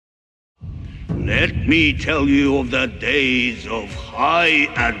Let me tell you of the days of high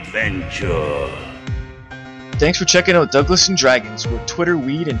adventure. Thanks for checking out Douglas and Dragons, where Twitter,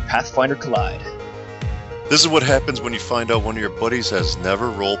 Weed, and Pathfinder collide. This is what happens when you find out one of your buddies has never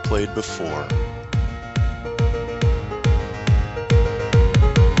roleplayed before.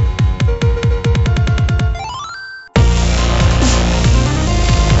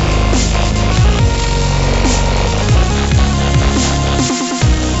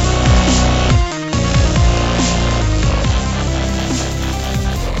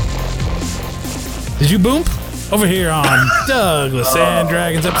 Did you boom? Over here on Douglas and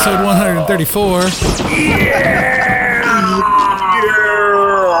Dragons, episode 134.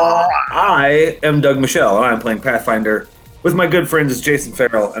 I am Doug Michelle, and I'm playing Pathfinder with my good friends Jason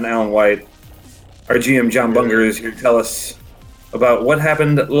Farrell and Alan White. Our GM John Bunger is here to tell us about what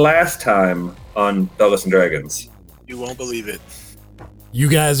happened last time on Douglas and Dragons. You won't believe it. You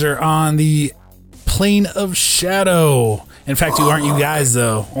guys are on the Plane of Shadow. In fact, you aren't you guys,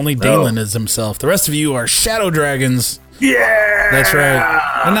 though. Only Dalen is himself. The rest of you are Shadow Dragons. Yeah! That's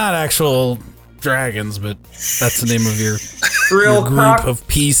right. They're not actual dragons, but that's the name of your group of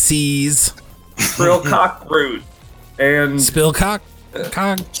PCs. Trill Cockroot. And Spillcock?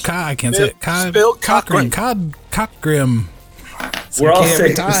 I can't say it. Cockgrim. Cockgrim. We're all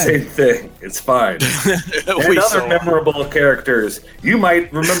saying the same thing. It's fine. And other memorable characters. You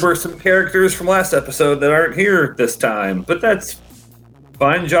might remember some characters from last episode that aren't here this time, but that's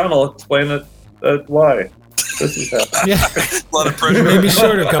fine. John will explain it why. This is how. Yeah. A lot of pressure. Maybe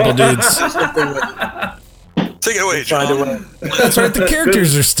short a couple dudes. Take it away, John. That's right. The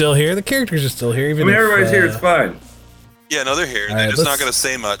characters are still here. Even if, everybody's here. It's fine. Yeah, no, they're here. They're just not going to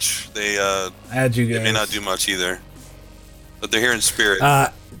say much. They add you guys. They may not do much either. But they're here in spirit.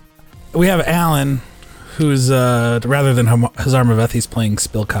 We have Alan, who's, rather than Hazar Maveth, he's playing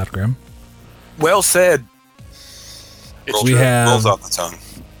Spill Cockgrim. Well said. Rolls off the tongue.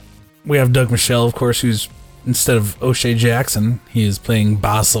 We have Doug Michelle, of course, who's, instead of O'Shea Jackson, he is playing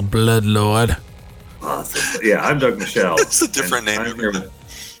Basil Bloodlord. Yeah, I'm Doug Michelle. It's a different name.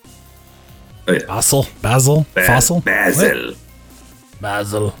 Oh, yeah. Basil? Fossil? Basil.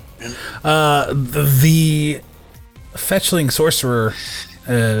 Basil. The fetchling sorcerer,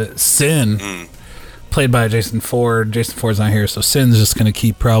 Sin, played by Jason Ford. Jason Ford's not here, so Sin's just going to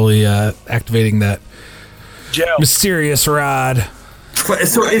keep probably activating that mysterious rod. So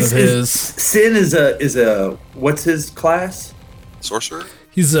Sin is a what's his class? Sorcerer.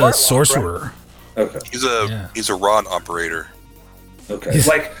 He's a sorcerer. Okay. He's a rod operator. Okay.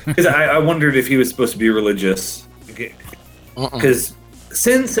 Because I wondered if he was supposed to be religious. Because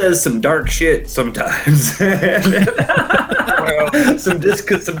Sin says some dark shit sometimes. some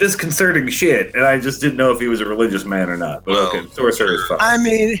disconcerting shit, and I just didn't know if he was a religious man or not. But okay, sorcerer is fine. I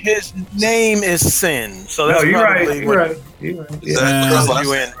mean, his name is Sin, so that's you're probably right. Is that his last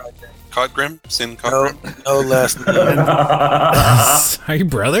name? Cockgrim? Sin Cockgrim? No last name. Are you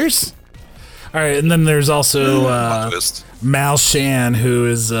brothers? All right, and then there's also Mal Shan, who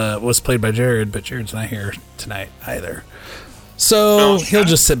was played by Jared, but Jared's not here tonight either. So he'll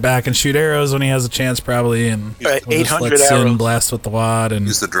just sit back and shoot arrows when he has a chance, probably, and we'll 800 just let Sin arrows. blast with the wad and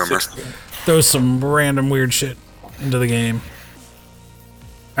He's the drummer. throw some random weird shit into the game.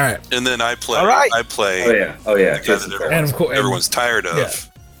 All right, And then I play. All right. I play. Oh yeah. The guy that and of course, everyone's tired of. Yeah.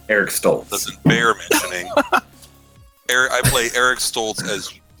 Eric Stoltz. Doesn't bear mentioning. I play Eric Stoltz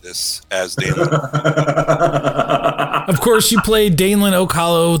as Dalen. of course, you play Danelin Oak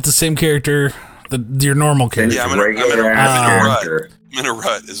Hollow with the same character, your normal character. Yeah, I'm in a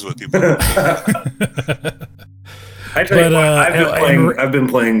rut, is what people. I tell you what, I've been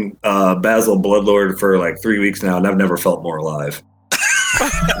playing Basil Bloodlord for like 3 weeks now, and I've never felt more alive.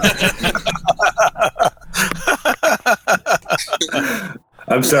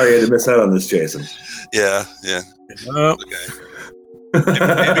 I'm sorry I had to miss out on this, Jason. Yeah. Okay.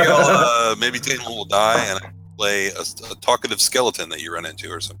 Maybe Dalen will die, and I play a talkative skeleton that you run into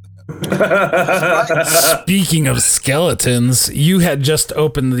or something. Speaking of skeletons, you had just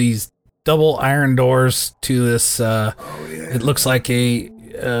opened these double iron doors to this. It looks like a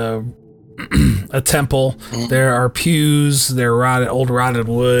temple. There are pews. They're old rotted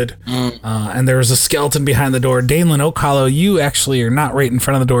wood, and there is a skeleton behind the door. Danelin Oak Hollow, you actually are not right in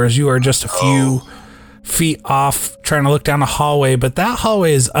front of the doors. You are just a few feet off, trying to look down a hallway, but that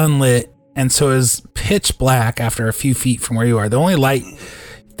hallway is unlit, and so is pitch black after a few feet from where you are. The only light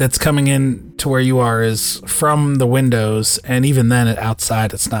that's coming in to where you are is from the windows, and even then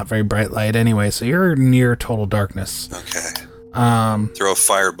outside it's not very bright light anyway, so you're near total darkness. Okay. Throw a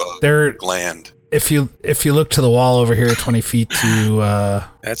firebug. Gland. if you look to the wall over here, 20 feet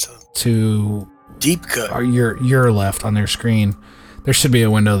That's a to deep cut. your left on your screen, there should be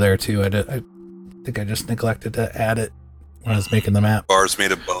a window there too. I think I just neglected to add it when I was making the map. Bars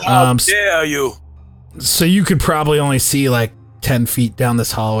made of bone. How dare you? So you could probably only see like 10 feet down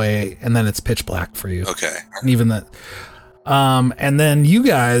this hallway, and then it's pitch black for you. Okay. And even that. And then you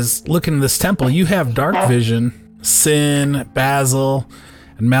guys look into this temple. You have dark vision, Sin, Basil,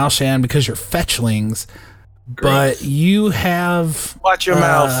 and Malshan because you're fetchlings. But you have Watch your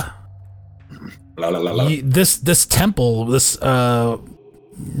mouth. La, la, la, la. This temple, this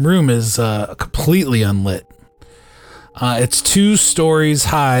room is completely unlit. It's 2 stories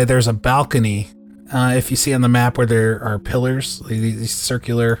high. There's a balcony. If you see on the map where there are pillars, these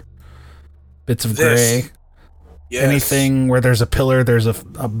circular bits of gray. Yes. Anything where there's a pillar, there's a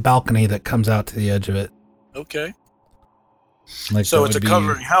balcony that comes out to the edge of it. Okay. Like So that it's a would be,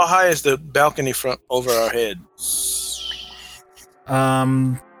 covering. How high is the balcony front over our head?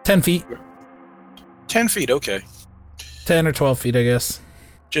 10 feet, 10 feet. Okay. 10 or 12 feet, I guess.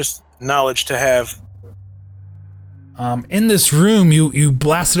 Just knowledge to have. In this room, you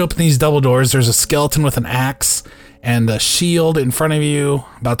blasted open these double doors. There's a skeleton with an axe and a shield in front of you,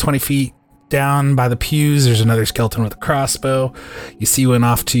 about 20 feet down by the pews. There's another skeleton with a crossbow. You see one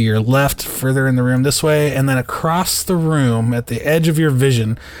off to your left, further in the room this way, and then across the room, at the edge of your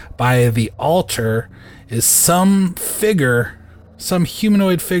vision, by the altar, is some figure, some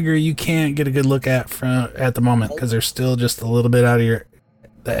humanoid figure you can't get a good look at at the moment because they're still just a little bit out of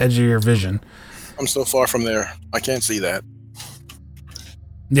the edge of your vision. I'm so far from there. I can't see that.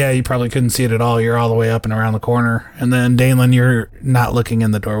 Yeah, you probably couldn't see it at all. You're all the way up and around the corner. And then, Danelan, you're not looking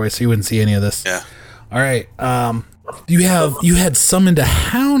in the doorway, so you wouldn't see any of this. Yeah. All right. You had summoned a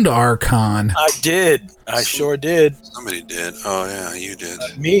Hound Archon. I did. I sure did. Somebody did. Oh, yeah, you did.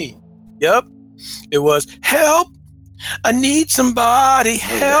 Me. Yep. It was help. I need somebody.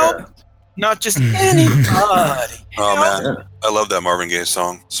 Help. Not just anybody. Oh, man. I love that Marvin Gaye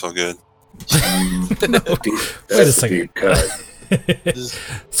song. So good. Wait a second.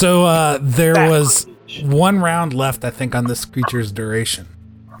 So there was 1 round left, I think, on this creature's duration.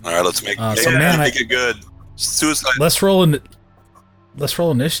 All right, let's make it good. Suicide. Let's roll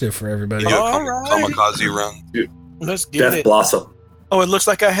initiative for everybody. Kamikaze run. Let's get Death it. Blossom. Oh, it looks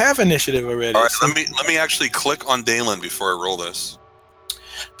like I have initiative already. All right, let me actually click on Dalen before I roll this.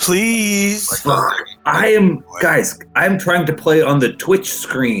 Please. I'm trying to play on the Twitch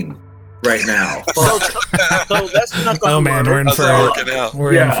screen right now. So that's not going Oh man, we're in How's for that it. working out?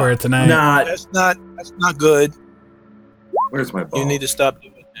 We're in for it tonight. That's not good. Where's my ball? You need to stop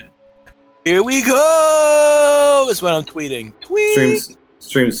doing that. Here we go. That's what I'm tweeting. Tweet.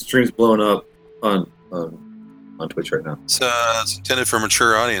 Streams blowing up on Twitch right now. It's intended for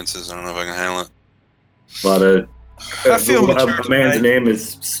mature audiences. I don't know if I can handle it. A lot of I feel mature a man's tonight. name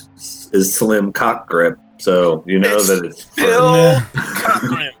is Slim Cock Grip, so you know that it's Bill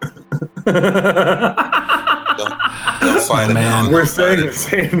Cochran. Don't fight it. man. We're saying the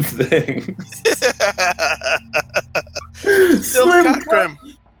same thing.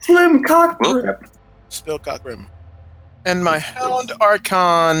 Slim Cock Grip. Still Cochran. And my Hound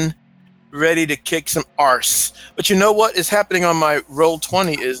Archon ready to kick some arse. But you know what is happening on my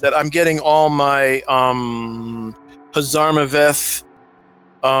Roll20 is that I'm getting all my Hazarmaveth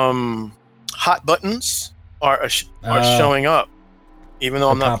hot buttons are showing up, even though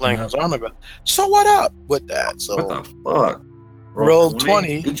I'm not playing Hazarmaveth. So what up with that? So What the fuck?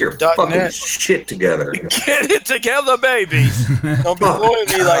 Roll20. Get your fucking .net. shit together. Get it together, baby. Don't be blowing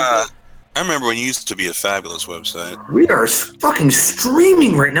me like that. I remember when you used to be a fabulous website. We are fucking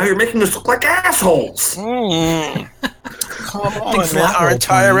streaming right now. You're making us look like assholes. Come on, Thanks a man. lot, Our Roll20.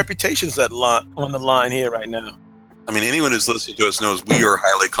 entire reputation's on the line here right now. I mean, anyone who's listening to us knows we are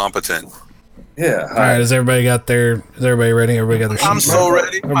highly competent. Yeah. All right, is everybody ready? Everybody got their sheets? I'm so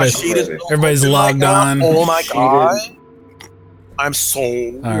ready. My Everybody's- sheet is everybody's open logged right now. on. Oh my god. I'm so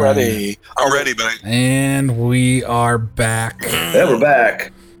All ready. I'm ready, but And we are back. Yeah, we're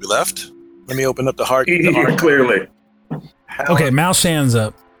back. we left. Let me open up the heart. Clearly. Okay, Malshan's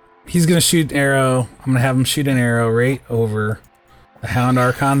up. He's gonna shoot an arrow. I'm gonna have him shoot an arrow right over the Hound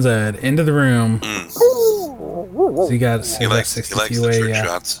Archon's head into the room. So you got He likes 60 the feet trick away. Yeah.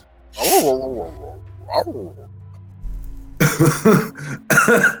 shots. I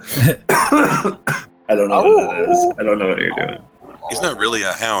don't know what it is. I don't know what you're doing. He's not really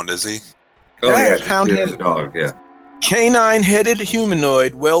a hound, is he? Oh, Yeah, yeah, hound he's head. a dog, yeah. Canine-headed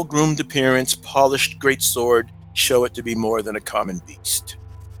humanoid, well-groomed appearance, polished greatsword. Show it to be more than a common beast.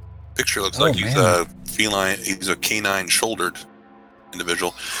 Picture looks Oh, like he's man. a feline. He's a canine shouldered.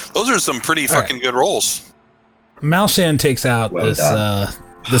 individual. Those are some pretty fucking good rolls. Malshan takes out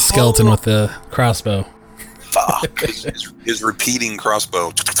the skeleton with the crossbow. Fuck. His repeating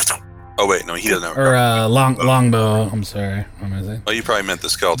crossbow. Oh wait, no, he doesn't have a Or crossbow. longbow. I'm sorry. What am I saying? Oh, you probably meant the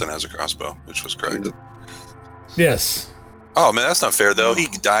skeleton has a crossbow, which was correct. Yes. Oh man, that's not fair though. He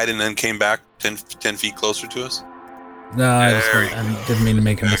died and then came back 10 feet closer to us. No, I didn't mean to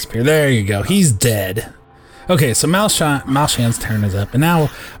make him disappear. There you go. He's dead. Okay, so Malshan's turn is up, and now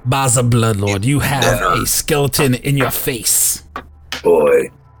Baza Bloodlord, you have a skeleton in your face. Boy.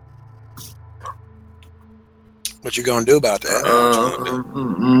 What you gonna do about that?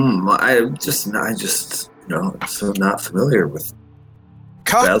 I just, I'm so not familiar with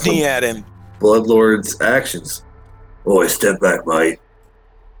Cockney at him. Bloodlord's actions. Boy, step back, mate.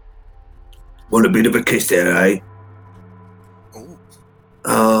 Want a bit of a kiss there, eh?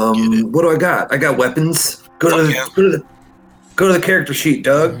 What do I got? I got weapons. Go to the character sheet,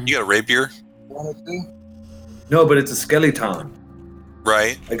 Doug. You got a rapier? No, but it's a skeleton.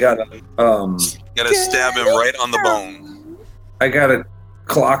 Right. I got a You gotta stab him right on the bone. I gotta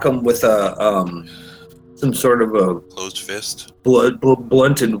clock him with a some sort of a Closed fist.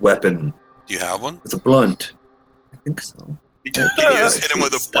 blunted weapon. Do you have one? It's a blunt. I think so. You just hit him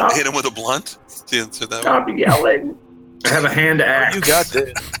with a blunt. Stop yelling! I have a hand axe. You got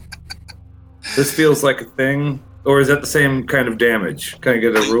this. This feels like a thing, or is that the same kind of damage? Can I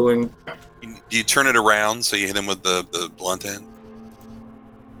get a ruling? Do you turn it around so you hit him with the blunt end?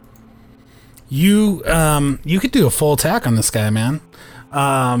 You could do a full attack on this guy, man.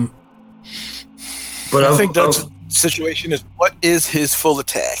 But I think Doug's situation is, what is his full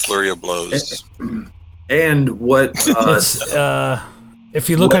attack? Flurry of blows. And what? If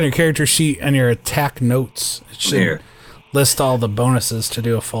you look on your character sheet and your attack notes, it should list all the bonuses to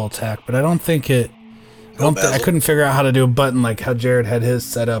do a full attack. But I don't think it. I couldn't figure out how to do a button like how Jared had his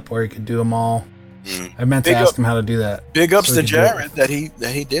set up where he could do them all. I meant to ask him how to do that. Big ups to Jared that he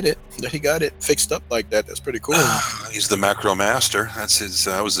did it, that he got it fixed up like that. That's pretty cool. He's the macro master. That's his.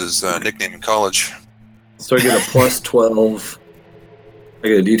 That was his nickname in college. So I get a plus 12. I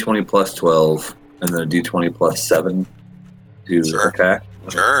get a D20 plus 12, and then a D20 plus 7 to attack.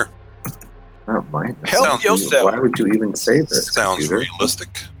 Sure. I don't mind. Help yourself. Why would you even say this? Sounds computer?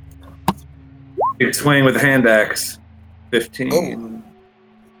 realistic. You're swinging with a hand axe. 15. Oh.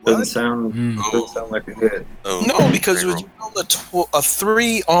 Doesn't sound like a hit. Oh, No, because when you roll a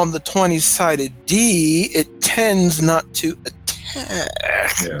 3 on the 20-sided D, it tends not to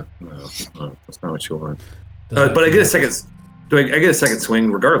attack. Yeah, no, that's not what you want. But I get a second. I get a second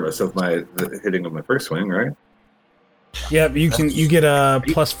swing regardless of the hitting of my first swing, right? Yep, you get a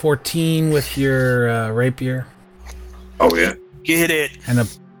plus 14 with your rapier. Oh yeah. Get it. And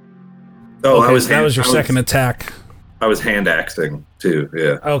that was your second attack. I was hand axing too.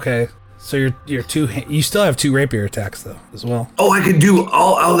 Yeah. Okay, so you're two. You still have 2 rapier attacks though as well. Oh, I can do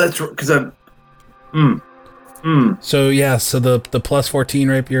all. Oh, that's because I'm. So yeah, so the plus 14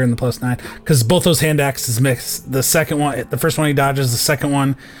 rapier and the plus 9, because both those hand axes mix. The second one, the first one he dodges. The second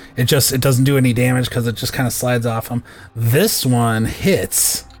one, it doesn't do any damage because it just kind of slides off him. This one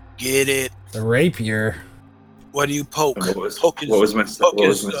hits. Get it. The rapier. What do you poke? What was my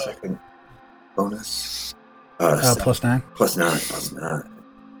second second bonus? Plus 9. Plus 9.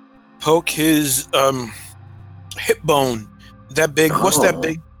 Poke his hip bone. That big. What's that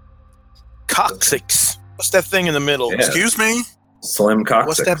big? Coccyx. What's that thing in the middle? Yeah. Excuse me? Slim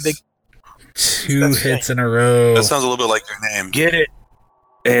coccyx. What's that big? 2 hits in a row. That sounds a little bit like your name. Get it.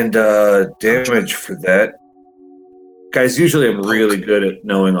 And damage for that. Guys, usually I'm really good at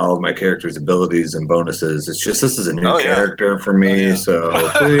knowing all of my character's abilities and bonuses. It's just this is a new character for me, so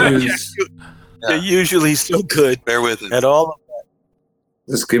please. You're usually so good. Bear with it. At all.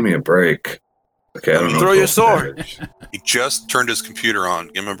 Just give me a break. Okay, I don't know. Throw your sword. He just turned his computer on.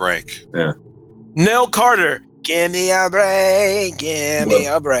 Give him a break. Yeah. Nell Carter. Give me a break. Give me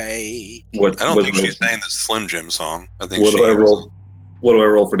a break. I don't think she's saying the Slim Jim song. I think What do I roll? What do I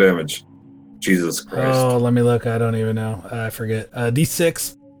roll for damage? Jesus Christ. Oh, let me look. I don't even know. I forget.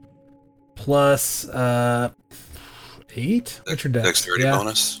 D6 plus 8? What's your dex? Dexterity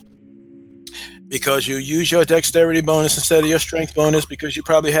bonus. Because you use your dexterity bonus instead of your strength bonus because you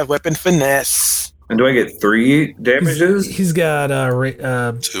probably have weapon finesse. And do I get 3 damages? He's got 2.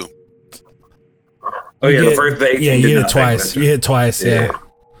 Oh yeah, the 18 you hit it twice. You hit twice, yeah.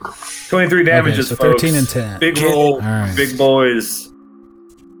 23 damages, so folks. 13 and 10. Big roll, right. big boys.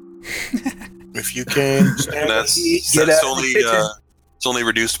 If you can stand That's it's only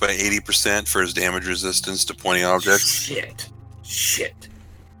reduced by 80% for his damage resistance to pointing objects. Shit.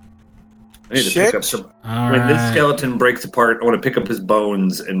 I need to pick up some. When this skeleton breaks apart, I want to pick up his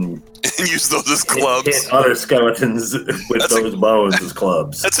bones and use those as clubs. Hit other skeletons with those bones as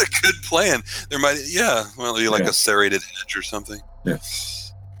clubs. That's a good plan. There might, be like a serrated edge or something. Yeah.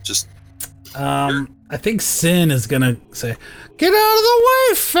 Just. I think Sin is gonna say, "Get out of the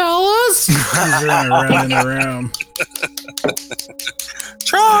way, fellas!" He's running around in the room.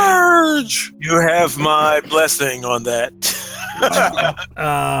 Charge! You have my blessing on that.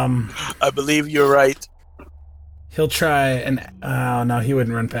 I believe you're right. He'll try and no, he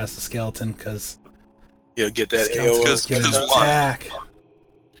wouldn't run past the skeleton because he'll get that attack.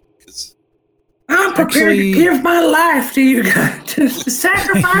 I'm prepared to give my life to you guys, to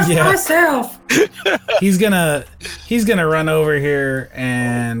sacrifice myself. He's gonna run over here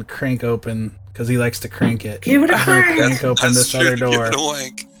and crank open because he likes to crank it. Give it a crank. Crank open this other door. Give it a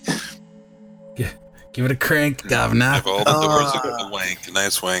wank. Give it a crank, governor. Give all the doors a wank, a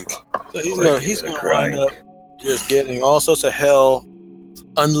nice wank. So he's gonna wind up just getting all sorts of hell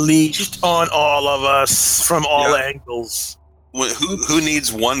unleashed on all of us from all angles. Who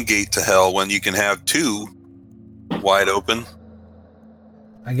needs one gate to hell when you can have two wide open?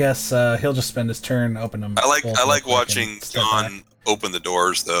 I guess he'll just spend his turn opening them. I like watching John open the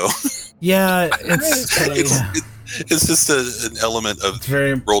doors, though. Yeah, it's it's just an element of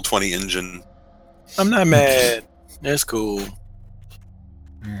Roll20 engine. I'm not mad. That's cool.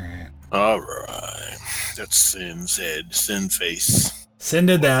 Alright. Alright. That's Sin's head. Sin face. Sin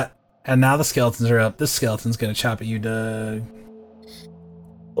did that, and now the skeletons are up. This skeleton's gonna chop at you, Doug.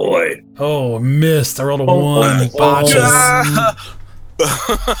 Boy. Oh, missed. I rolled a 1.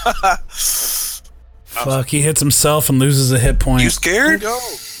 Fuck, he hits himself and loses a hit point. You scared?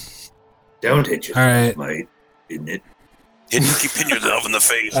 Don't hit yourself, all right. mate. Isn't it? Keep hitting yourself in the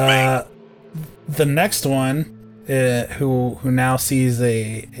face, mate. The next one, who now sees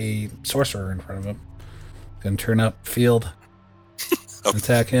a sorcerer in front of him, gonna turn up field,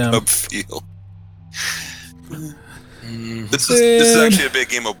 attack him. Upfield. This is actually a big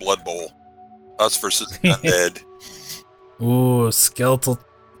game of Blood Bowl. Us versus Undead. Ooh, the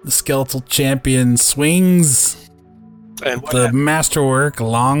skeletal champion swings and the masterwork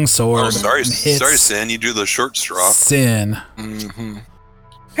longsword. Oh, sorry, Sin. You do the short straw. Sin. Mm-hmm.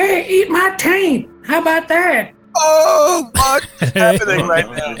 Hey, eat my taint. How about that? Oh, what's happening right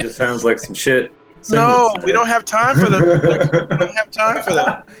now? It just sounds like some shit. No, we don't have time for that. We don't have time for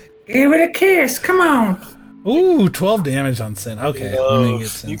that. Give it a kiss. Come on. Ooh, 12 damage on Sin. Okay, let me get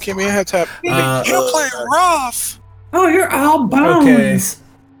Sin. You can't have to. You play rough. Oh, you're all bones. Okay.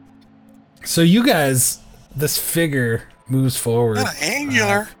 So you guys, this figure moves forward.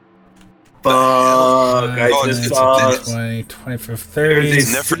 Angular. Fuck. I just saw 20, 25, 30.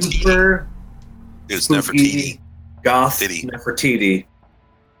 It's Nefertiti. It's Nefertiti. Goth Nefertiti.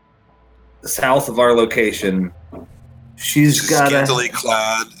 South of our location. She's got scantily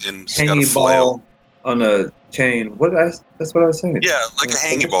clad and she's got a hanging flail ball on a chain. That's what I was saying. Yeah, like a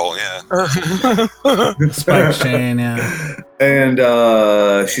hanging ball. Yeah. Spike chain. Yeah. And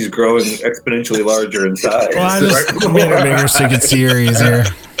she's growing exponentially larger in size. Well, I just made it bigger so you could see her easier.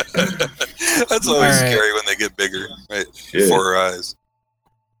 That's always scary when they get bigger, right? Before her eyes.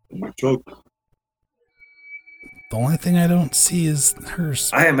 The only thing I don't see is her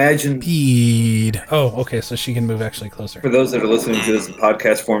I imagine speed. Oh, okay, so she can move actually closer. For those that are listening to this in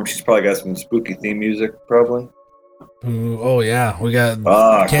podcast form, she's probably got some spooky theme music, probably. Ooh, oh yeah, we got.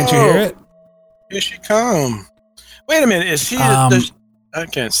 Can't you hear it? Here she come. Wait a minute, is she? I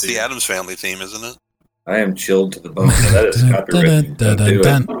can't see. It's the Addams Family theme, isn't it? I am chilled to the bone. That is copyrighted. Don't do it.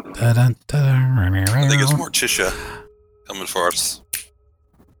 I think it's more Tisha coming for us.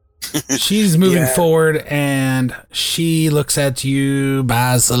 She's moving forward, and she looks at you,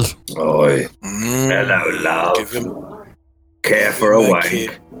 Basil. Oi. Hello, love. Care for a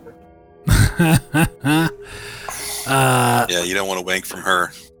wank. Yeah, you don't want to wank from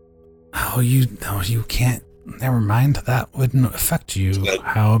her. You can't. Never mind. That wouldn't affect you.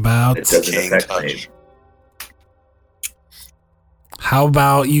 How about? It doesn't affect me. How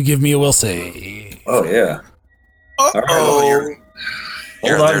about you give me a will save? Oh yeah. All right.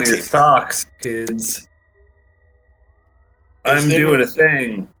 Hold on to your socks, kids. I'm doing a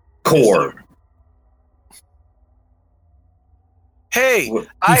thing. Core. Hey,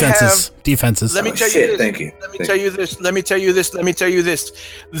 defenses. Let me tell you this. Thank you. Let me tell you this.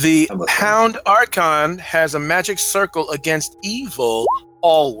 The Hound Archon has a magic circle against evil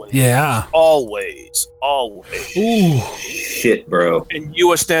always. Yeah. Always. Ooh. Shit, bro. And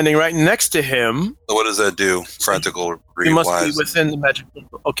you are standing right next to him. So what does that do? Practical read You must wise. be within the magic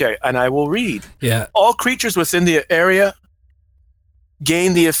circle. Okay, and I will read. Yeah. All creatures within the area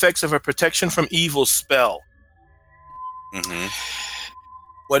gain the effects of a protection from evil spell. Mm-hmm.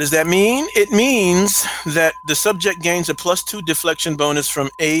 What does that mean? It means that the subject gains a +2 deflection bonus from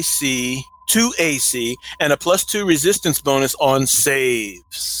AC to AC and a +2 resistance bonus on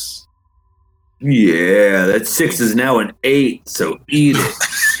saves. Yeah, that 6 is now an 8, so eat it.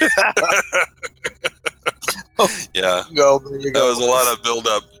 Yeah. Go, there you That go. was a lot of build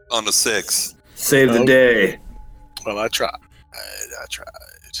up on the 6. Save the day. Well, I tried. I tried.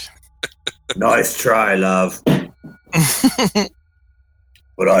 Nice try, love.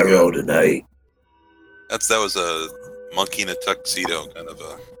 But I rolled an 8. That was a monkey in a tuxedo kind of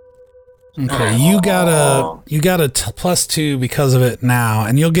a. Okay, you got a +2 because of it now,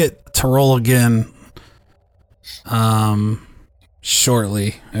 and you'll get to roll again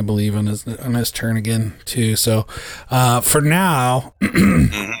shortly, I believe, on his turn again too. So for now,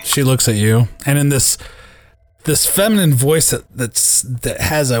 she looks at you, and in this feminine voice that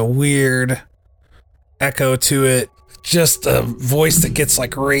has a weird echo to it, just a voice that gets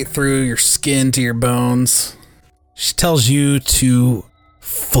like right through your skin to your bones. She tells you to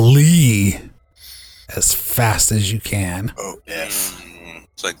flee as fast as you can. Oh, yes.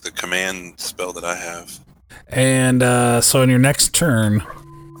 It's like the command spell that I have. And so on your next turn,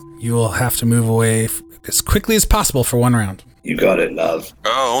 you will have to move away as quickly as possible for 1 round. You got it, love.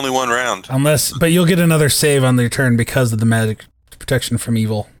 Oh, only 1 round. But you'll get another save on your turn because of the magic protection from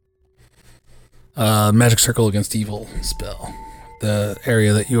evil. Magic circle against evil spell. The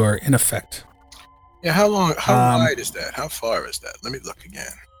area that you are in effect. Yeah, how wide is that? How far is that? Let me look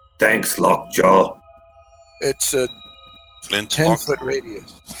again. Thanks, Lockjaw. It's a Flint 10-foot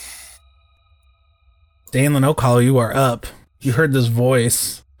radius. Danelin Oakhollow, you are up. You heard this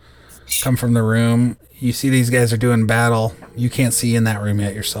voice come from the room. You see these guys are doing battle. You can't see in that room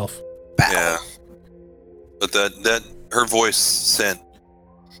yet yourself. Yeah. But that her voice sent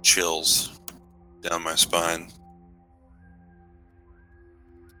chills down my spine.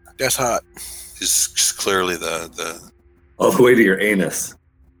 That's hot. It's clearly the All the way to your anus.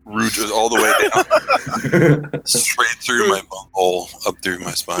 root all the way down, straight through my bone hole, up through my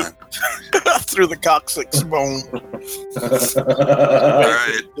spine. Through the coccyx bone. All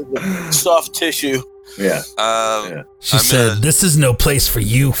right. Soft tissue. Yeah. She said, "This is no place for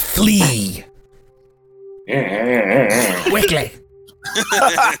you. Flee quickly."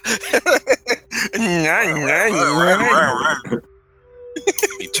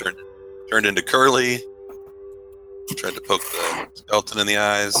 He turned into Curly, tried to poke the skeleton in the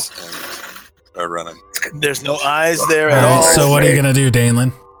eyes, and started running. There's no eyes there All at right, all. so what are you gonna do,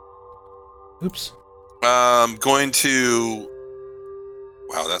 Danelin? Oops. I'm going to.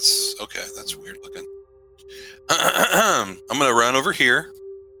 Wow, that's okay. That's weird looking. I'm going to run over here.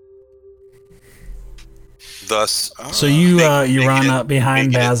 Thus, So you making run it- up behind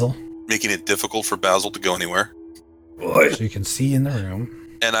making it- Basil, making it difficult for Basil to go anywhere. Boy. so you can see in the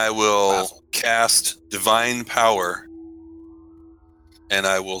room. And I will cast Divine Power. And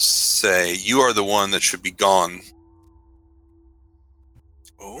I will say, you are the one that should be gone.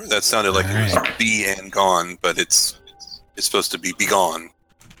 Oh, that sounded like it was be and gone, but it's supposed to be gone.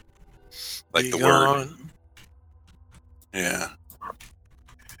 Like Be the word. gone. Yeah.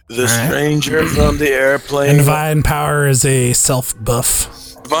 The Alright. stranger from the airplane. And divine power is a self buff.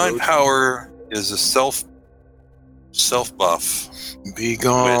 Divine Power is a self buff, Be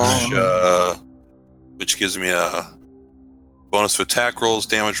gone. which gives me a bonus to attack rolls,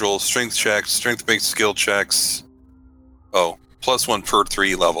 damage rolls, strength checks, strength-based skill checks. Oh, +1 per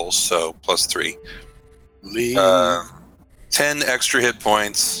 3 levels, so +3. Leave. 10 extra hit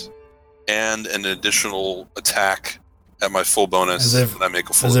points, and an additional attack at my full bonus. As if- and I make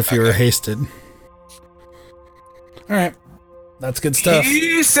a full As if you were attack. hasted. All right, that's good stuff.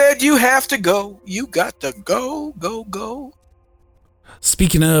 He said you have to go. You got to go, go, go.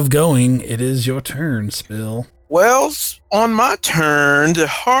 Speaking of going, it is your turn, Spill. Well, on my turn, the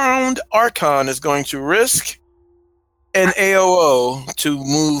Hound Archon is going to risk an AOO to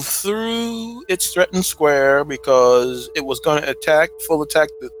move through its threatened square because it was going to full attack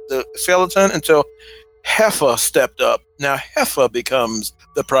the skeleton until Heffa stepped up. Now Heffa becomes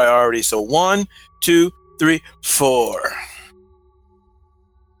the priority. So 1, 2, 3, 4.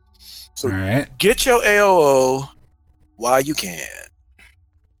 So All right. get your AOO while you can.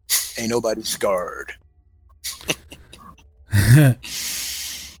 Ain't nobody scarred.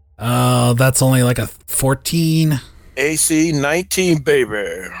 Oh, that's only like a 14. AC 19,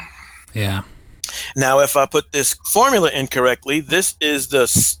 baby. Yeah. Now, if I put this formula incorrectly, this is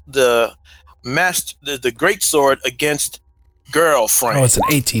the great sword against girlfriend. Oh, it's an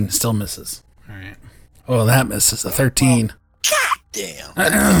 18. Still misses. All right. Oh, that misses. A 13. Damn.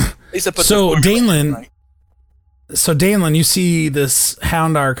 So Danelan, you see this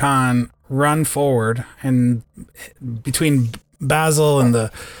Hound Archon run forward, and between Basil and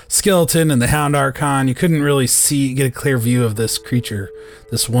the skeleton and the Hound Archon, you couldn't really get a clear view of this creature,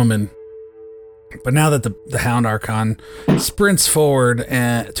 this woman. But now that the Hound Archon sprints forward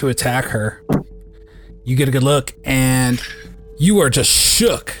to attack her, you get a good look, and you are just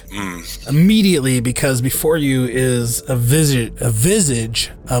shook immediately, because before you is a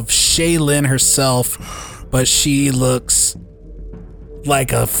visage of Shaylin herself, but she looks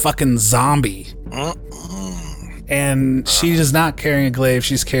like a fucking zombie. And she is not carrying a glaive,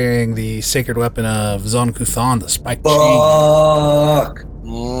 she's carrying the sacred weapon of Zon Kuthon, the spiked Fuck!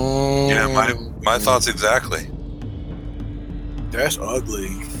 Yeah, my thoughts exactly. That's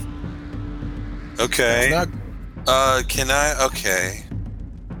ugly. Okay. That's Can I? Okay.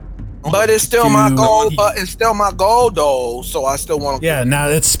 But it's still my goal. But it's still my goal, though. So I still want to. Yeah, now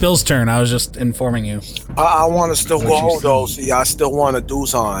it's Spill's turn. I was just informing you. I want to still go, though. See, I still want to do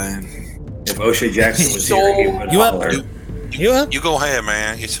something. If O'Shea Jackson was here, he would holler. You go ahead,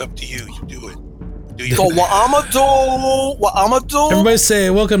 man. It's up to you. You do it. So what I'ma do? Everybody say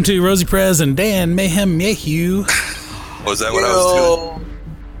welcome to Rosie Perez and Dan Mayhem Mayhew. Was that what I was doing?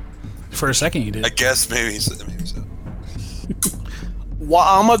 For a second, you did. I guess maybe so. What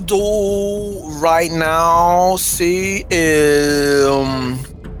I'ma do right now, see, is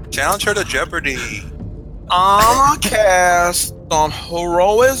challenge her to Jeopardy. I'ma cast on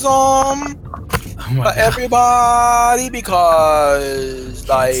heroism for everybody, because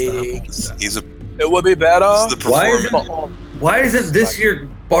it would be better. Why isn't this your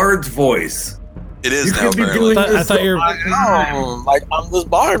Bard's voice? It is you now. I thought you're. Like, I'm this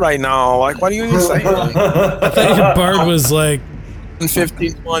Bard right now. Like, what are you even saying? I thought your Bard was like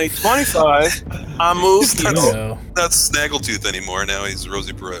 15, 20, 25. I moved. That's Snaggletooth anymore. Now he's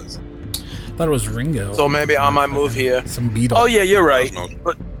Rosie Perez. I thought it was Ringo. So maybe I might move here. Some beetle. Oh yeah, you're right.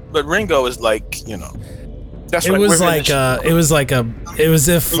 But Ringo is like, you know. That's it was like it was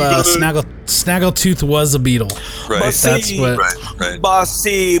if Snaggletooth was a beetle. Right. But that's what. Right. But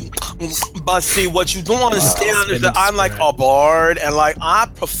see, what you don't understand is that I'm like a bard, and like I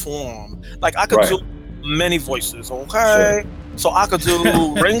perform. Like I could do many voices. Okay. Sure. So I could do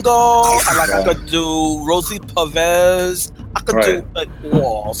Ringo, and like I could do Rosie Perez. I could do like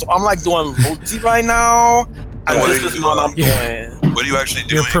all. So I'm like doing Rosie right now. And this is what I'm doing. What are you actually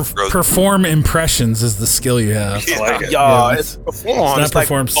doing? Perform impressions is the skill you have. I like it. It's perform. It's not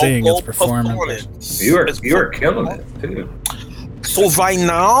perform singing, it's perform impressions. You are killing it, too. So right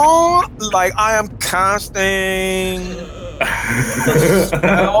now, like I am casting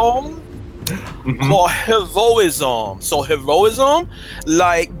called heroism. So heroism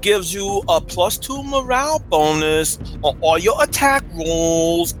like gives you a +2 morale bonus on all your attack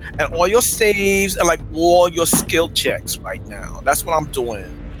rolls and all your saves and like all your skill checks right now. That's what I'm doing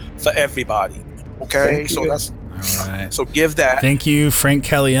for everybody. Okay, so that's all right. So give that. Thank you, Frank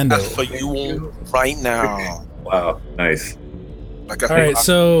Caliendo. That's for you right now. Wow, nice. Like all right,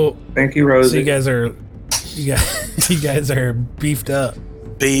 so thank you, Rosie. So you guys are beefed up.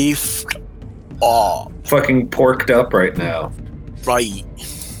 Beefed up. Fucking porked up right now. Right.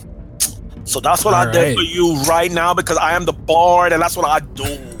 So that's what I did for you right now, because I am the bard and that's what I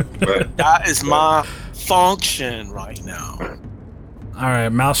do. Right. That is my function right now. All right,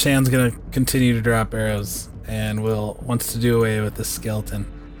 Malshan's gonna continue to drop arrows and wants to do away with the skeleton.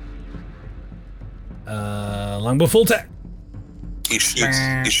 Longbow full attack. He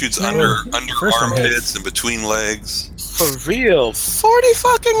shoots under armpits and between legs. For real. 40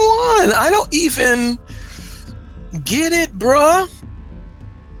 fucking 1. I don't even get it, bruh.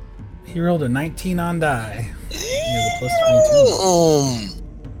 He rolled a 19 on die. He has a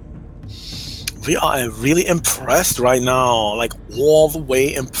 +22. We are really impressed right now. Like, all the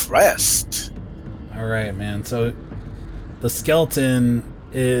way impressed. All right, man. So the skeleton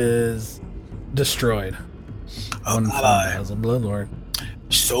is destroyed. One as a bloodlord.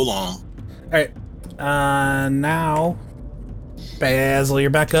 So long. All right. Now, Basil,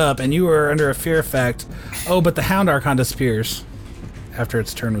 you're back up, and you are under a fear effect. Oh, but the Hound Archon disappears after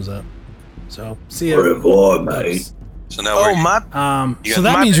its turn was up. So, see ya. Mate. So now so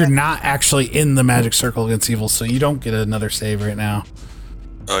that means you're not actually in the magic circle against evil, so you don't get another save right now.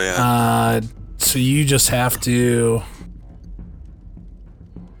 Oh yeah. So you just have to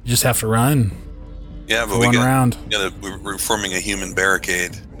run. Yeah, but we're forming a human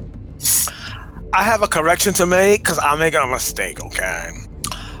barricade. I have a correction to make because I'm making a mistake, okay?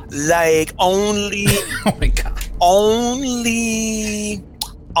 Like, only... oh my god. Only...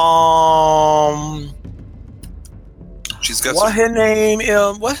 She's got What's her name?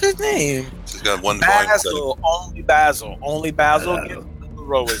 What's his name? She's got one Basil. Only Basil. Only Basil gets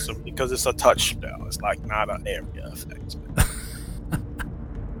heroism because it's a touch spell. It's like not an area effect.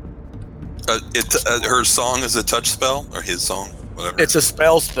 Her song is a touch spell, or his song, whatever. It's a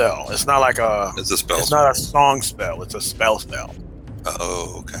spell. It's not like a. It's a spell. It's not a song spell. It's a spell.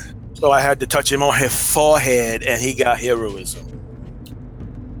 Oh, okay. So I had to touch him on his forehead, and he got heroism.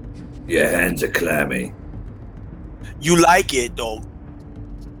 Your hands are clammy. You like it, though.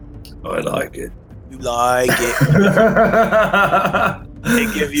 I like it. You like it. They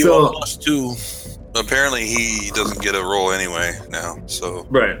give you a +2. Apparently, he doesn't get a roll anyway now. So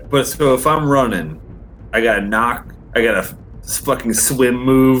Right, but so if I'm running, I got a knock. I got a fucking swim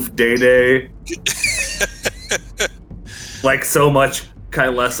move, Day. Like so much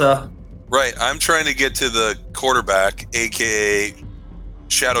Kylesa. right, I'm trying to get to the quarterback, aka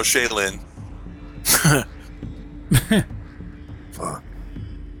Shadow Shaylin. Fuck.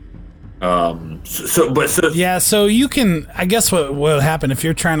 Yeah, so you can. I guess what will happen if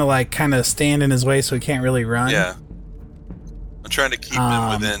you're trying to like kind of stand in his way so he can't really run. Yeah, I'm trying to keep him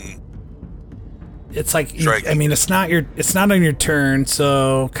within. It's like I mean, it's not on your turn,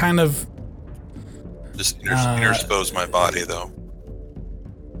 so kind of just interpose my body though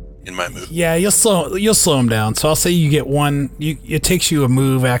in my move. Yeah, you'll slow him down. So I'll say you get one. It takes you a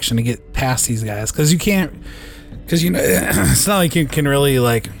move action to get past these guys because you can't. Because it's not like you can really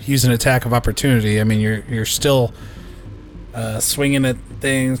like use an attack of opportunity. I mean, you're still swinging at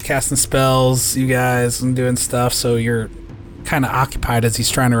things, casting spells, you guys, and doing stuff. So you're kind of occupied as he's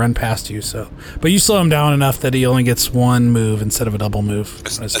trying to run past you. So, but you slow him down enough that he only gets one move instead of a double move.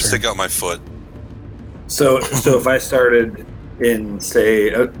 I stick out my foot. So if I started in,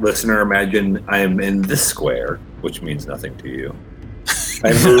 say, listener, imagine I am in this square, which means nothing to you.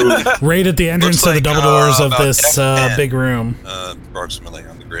 I move right at the entrance of the double doors of this big room. Approximately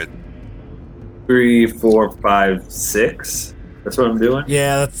on the grid. 3, 4, 5, 6. That's what I'm doing.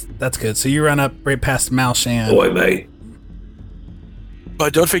 Yeah, that's good. So you run up right past Malshan. Boy, mate.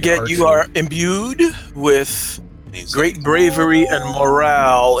 But don't forget, you are imbued with great bravery and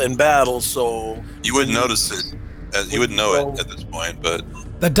morale in battle. So you wouldn't notice it. You wouldn't know it at this point, but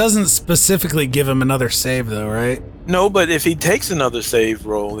that doesn't specifically give him another save, though, right? No, but if he takes another save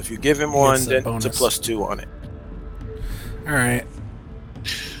roll, if you give him one, then bonus. it's a +2 on it. All right.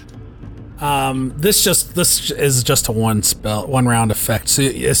 This is just a one round effect. So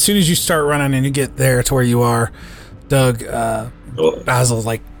as soon as you start running and you get there to where you are, Doug, Basil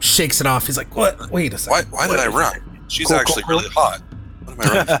like shakes it off. He's like, "What? Wait a second. Why did I run? She's actually really hot. What am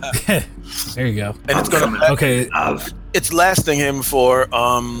I running?" There you go. And it's gonna okay. It's lasting him for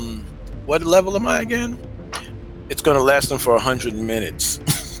what level am I again? It's gonna last him for 100 minutes.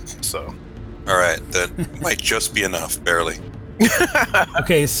 So, all right, that might just be enough, barely.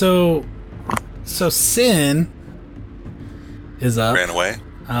 Okay, so Sin is up. Ran away.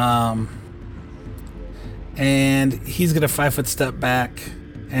 And he's gonna 5-foot step back,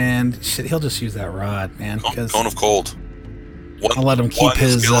 and he'll just use that rod, man. Cone of cold. I'll let him keep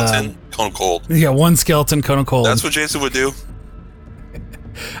his skeleton, cone of cold. Yeah, one skeleton, cone of cold. That's what Jason would do.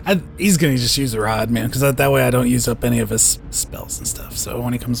 He's gonna just use the rod, man, because that way I don't use up any of his spells and stuff. So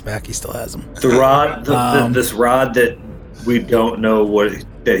when he comes back, he still has them. The rod, this rod that we don't know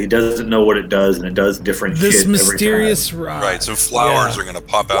that he doesn't know what it does, and it does different shit this every mysterious time. rod. Right, some flowers are gonna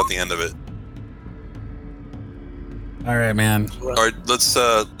pop out the end of it. All right, man. All right, let's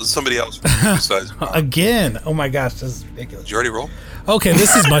somebody else besides again. Oh my gosh, this is ridiculous. Did you already roll? Okay,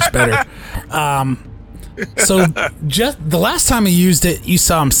 this is much better. So just the last time he used it, you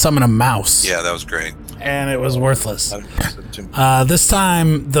saw him summon a mouse. Yeah, that was great. And it was worthless. This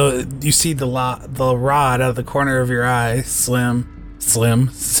time, you see the rod out of the corner of your eye, Slim,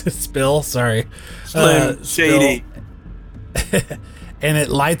 Spill. Sorry, Slim, Shady. And it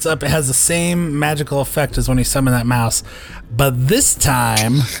lights up. It has the same magical effect as when he summoned that mouse, but this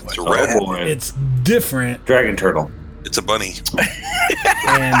time it's a rat. It's different. Dragon turtle. It's a bunny.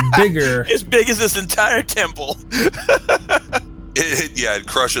 And bigger. As big as this entire temple. It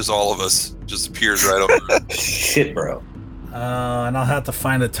crushes all of us. Just appears right over. Shit, bro. And I'll have to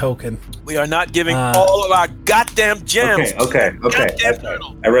find a token. We are not giving all of our goddamn gems. Okay.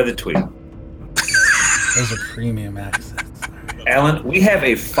 I read the tweet. Those are premium access. Alan, we have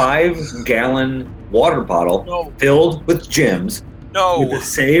a 5-gallon water bottle filled with gems. No. With the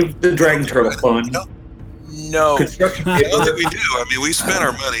Save the Dragon Turtle Fund. No. Construction. I don't think we do. I mean, we spent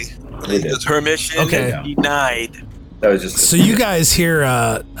our money. Permission denied. That was just. So you guys hear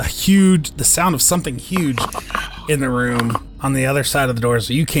the sound of something huge in the room on the other side of the door,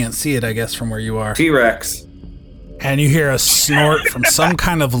 so you can't see it, I guess, from where you are. T-Rex. and you hear a snort from some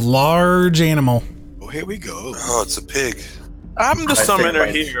kind of large animal. Oh, here we go. Oh, it's a pig. I'm the I summoner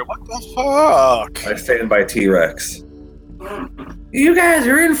think here. What the fuck? I stand by T-Rex. You guys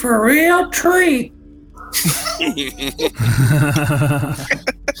are in for a real treat.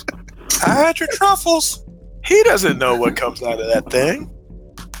 Hide your truffles. He doesn't know what comes out of that thing.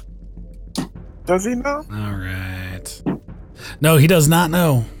 Does he know? All right. No, he does not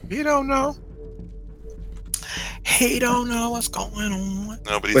know. He don't know. He don't know what's going on.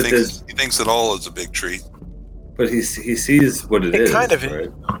 No, but But he thinks it all is a big treat. But he sees what it It is. kind of right?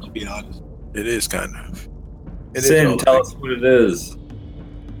 is, to be honest. It is kind of. It Sin, all tell a us what it is.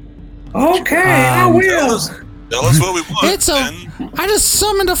 Okay, I Um, will. Tell us what we want. It's a. then. I just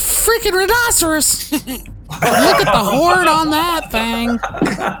summoned a freaking rhinoceros. Look at the horn on that thing.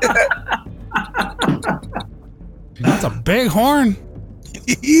 That's a big horn.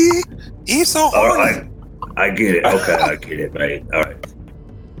 He's so All horny. right, I get it. Okay, I get it, mate. All right.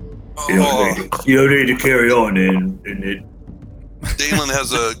 Oh, You don't need to carry on, and it. Dalen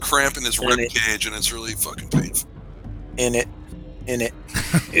has a cramp in his rib Really? cage, and it's really fucking painful. in it.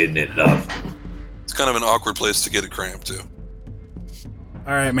 Isn't it enough? It's kind of an awkward place to get a cramp too.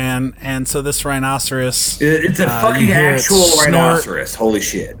 All right, man. And so this rhinoceros, It's a you fucking hear it actual snort. rhinoceros. Holy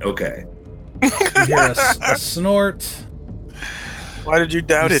shit. Okay. you hear a snort. Why did you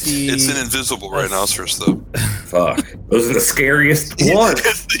doubt You it? see- It's an invisible rhinoceros, though. Fuck. Those are the scariest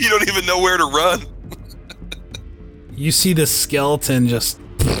ones. You don't even know where to run. You see the skeleton just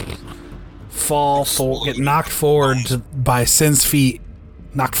get knocked forward by Sin's feet,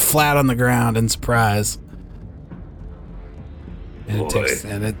 knocked flat on the ground in surprise. And Boy.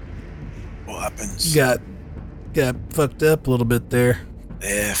 it What happens? got fucked up a little bit there.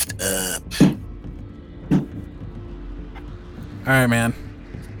 Left up. All right, man.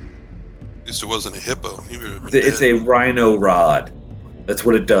 At least it wasn't a hippo. He would've been It's dead. a rhino rod. That's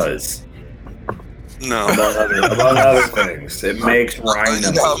what it does. No. Among other things. It makes rhino.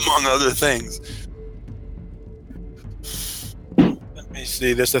 Among other things. Let me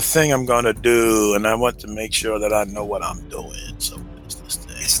see. There's a thing I'm gonna do, and I want to make sure that I know what I'm doing. So what is this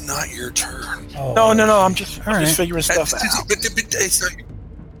thing? It's not your turn. No. I'm just right. figuring stuff out. It's not-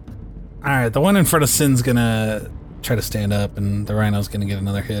 All right, the one in front of Sin's gonna try to stand up, and the rhino's gonna get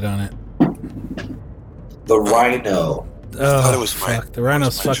another hit on it. The rhino. thought Oh, it was my- fuck. The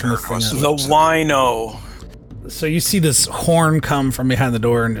rhino's it was my fucking this turn, thing wasn't up. The wino. So you see this horn come from behind the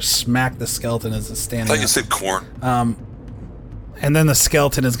door and just smack the skeleton as it's I standing thought you up. said corn. And then the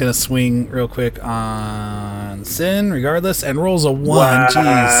skeleton is going to swing real quick on Sin, regardless, and rolls a 1. Jeez.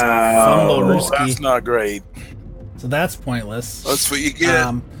 Fumble Wow. That's Rooski. not great. So that's pointless. That's what you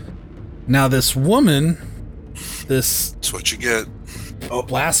get. Now this woman, this That's what you get.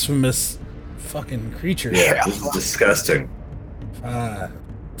 blasphemous fucking creature. Yeah, this is disgusting. 5,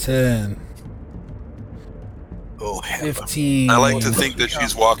 10, Oh, hell. 15. I like to think that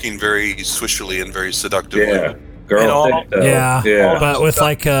she's walking very swishily and very seductively. Yeah. Girl, And all- thick, though. Yeah, Yeah. but with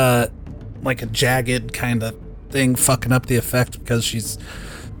like a jagged kind of thing fucking up the effect because she's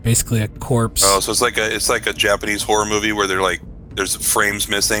basically a corpse. Oh, so it's like a Japanese horror movie where there's frames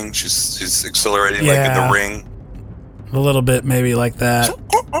missing. She's accelerating like in Yeah. the Ring. A little bit maybe like that.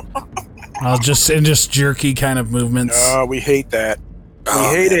 Just jerky kind of movements. No, we hate that. We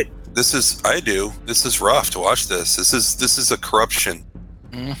Oh, hate man. it. This is rough to watch this. This is a corruption.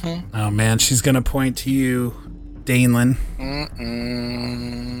 Mm-hmm. Oh man, she's gonna point to you, Danelin,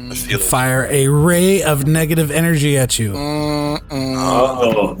 I feel it. fire a ray of negative energy at you.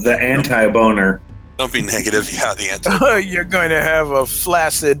 Oh, the anti-boner. Don't be negative. Yeah, the answer. You're going to have a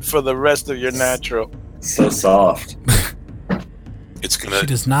flaccid for the rest of your natural. So soft. It's She gonna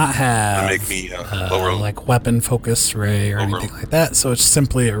does not have make me lower. like weapon focus ray or Lower. anything like that, so it's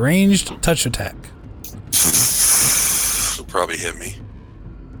simply a ranged touch attack. It'll probably hit me.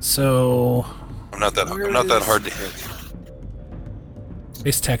 So I'm not that hard to hit.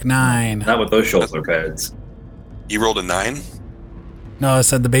 base attack 9. Not with those shoulder pads. You rolled a 9. No, I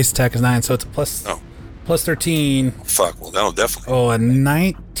said the base attack is 9, so it's a plus Oh. plus 13. Fuck. Well, that'll definitely. Oh, a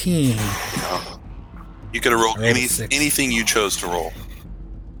 19. You could have rolled I rolled a 6. anything you chose to roll.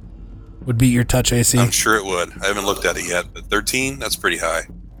 Would beat your touch AC. I'm sure it would. I haven't looked at it yet, but 13, that's pretty high.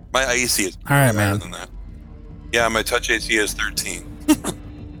 My AC is All right, higher man. than that. Yeah, my touch AC is 13.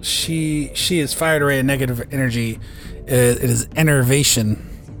 She has fired away a negative energy. It is enervation,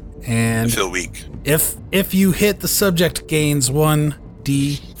 I and feel weak. if you hit, the subject gains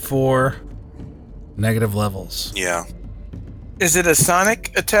 1d4 negative levels. Yeah. Is it a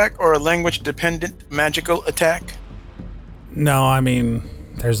sonic attack or a language-dependent magical attack? No, I mean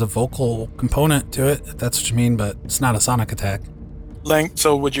there's a vocal component to it, if that's what you mean, but it's not a sonic attack.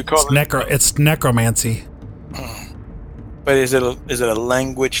 So would you call It's necromancy. But is it a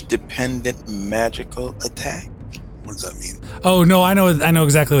language dependent magical attack? What does that mean? Oh no, I know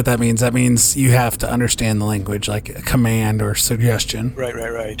exactly what that means. That means you have to understand the language, like a command or suggestion.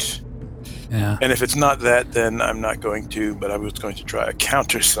 Right. Yeah. And if it's not that, then I'm not going to, but I was going to try a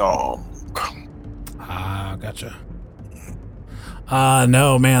counter song. Ah, gotcha.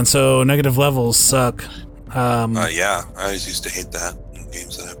 No, man. So negative levels suck. Yeah, I always used to hate that in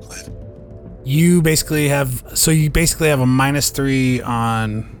games that I played. You basically have a -3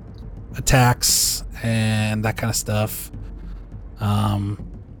 on attacks and that kind of stuff.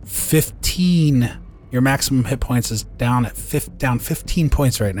 15. Your maximum hit points is down 15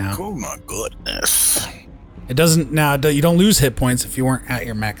 points right now. Oh my goodness. It doesn't now. You don't lose hit points if you weren't at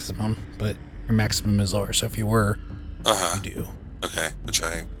your maximum, but your maximum is lower. So if you were, you do. Okay, which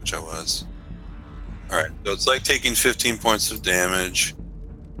I was. All right, so it's like taking 15 points of damage.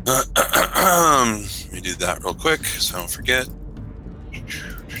 Let me do that real quick so I don't forget.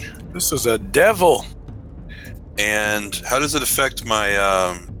 This is a devil. And how does it affect my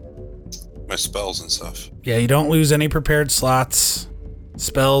my spells and stuff? Yeah, you don't lose any prepared slots,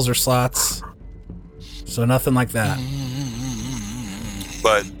 spells or slots. So nothing like that.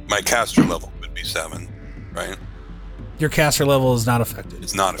 But my caster level would be 7, right? Your caster level is not affected.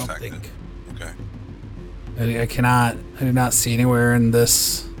 It's not I don't affected. think. Okay. I do not see anywhere in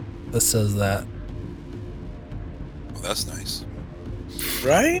this that says that. Well, that's nice.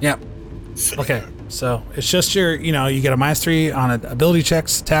 Right? Yep. Okay. So it's just you get a -3 on ability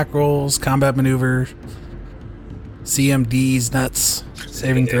checks, attack rolls, combat maneuver, CMDs, nuts,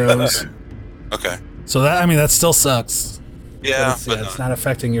 saving throws. Okay. So that still sucks. Yeah, But it's not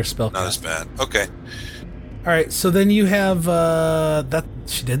affecting your spell. Not as bad. Okay. All right. So then you have that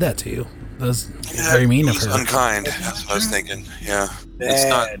she did that to you. That was very mean of her. Unkind. That's what I was thinking. Yeah. Bad. It's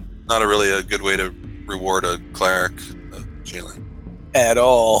not a good way to reward a cleric, Jalen. At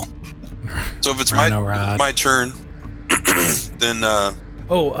all. So if it's Rhino Rod. my turn, then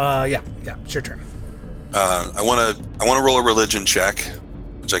yeah, it's your turn. I want to roll a religion check,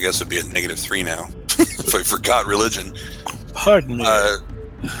 which I guess would be a -3 now if I forgot religion. Pardon me. I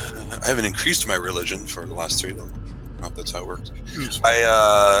haven't increased my religion for the last 3 levels. I don't know if that's how it works.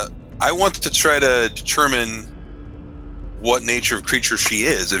 I want to try to determine what nature of creature she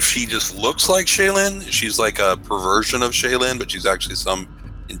is. If she just looks like Shaylin, she's like a perversion of Shaylin, but she's actually some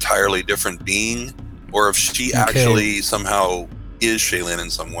entirely different being, or if she actually somehow is Shaylin in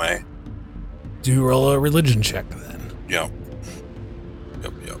some way. Do roll a religion check then. Yep.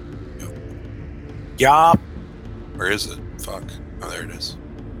 Yup. Where is it? Fuck. Oh, there it is.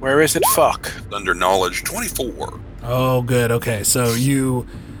 Where is it? Fuck. Under knowledge, 24. Oh, good. Okay, so you,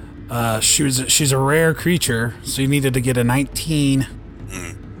 she's a rare creature, so you needed to get a 19.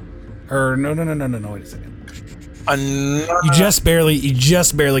 Or no. Wait a second. You just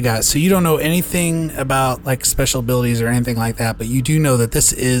barely got it. So you don't know anything about like special abilities or anything like that, but you do know that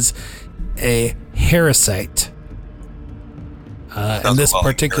this is a Herosite. And this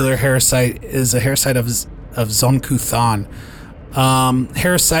particular Herosite is a Herosite of Zon-Kuthon.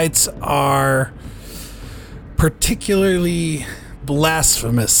 Herosites are particularly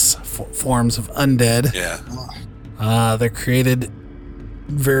blasphemous forms of undead. Yeah. They're created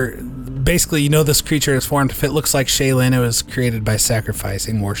basically, this creature is formed. If it looks like Shaylin, it was created by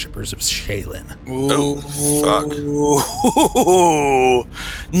sacrificing worshippers of Shaylin. Ooh,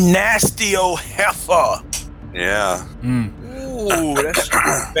 nasty old heifer. Yeah. Ooh, that's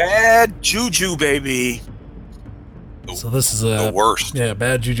bad juju, baby. So this is the worst. Yeah,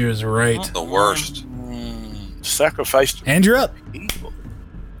 bad juju is right. The worst. Sacrificed. And you're up.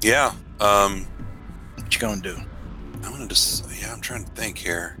 Yeah. What you gonna do? I'm trying to think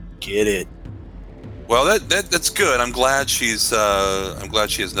here. Get it. Well, that's good. I'm glad she has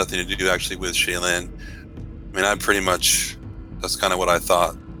nothing to do actually with Shaylin. I mean, that's kind of what I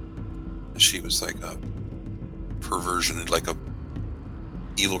thought. She was like a perversion, like a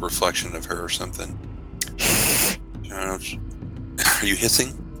evil reflection of her or something. Are you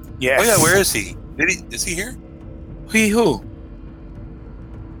hissing? Yes. Oh yeah, where is he? Is he here? Who?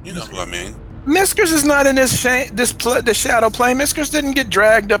 You know who I mean. Miskers is not in the shadow plane. Miskers didn't get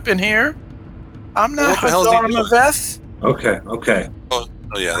dragged up in here. I'm not Hazar Maveth. Okay.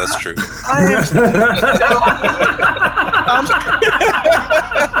 Oh yeah, that's true.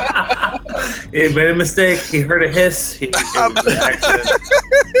 He made a mistake. He heard a hiss. I'm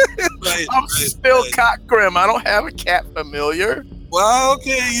still Cockgrim. I don't have a cat familiar. Well,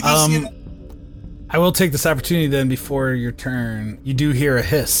 okay. You just I will take this opportunity then before your turn. You do hear a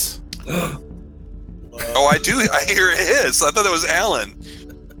hiss. Oh, I do. I hear a hiss. I thought that was Alan.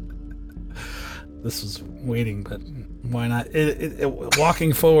 This was waiting, but why not?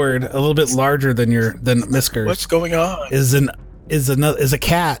 Walking forward, a little bit larger than Miskers. What's going on? Is a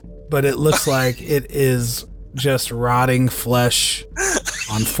cat, but it looks like it is just rotting flesh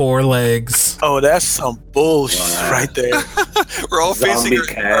on 4 legs. Oh, that's some bullshit right there. We're all Zombie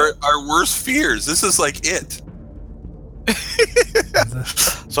facing cat. our worst fears. This is like it.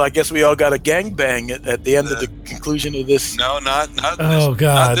 So I guess we all got a gangbang at the end of the conclusion of this. No, not Oh, this,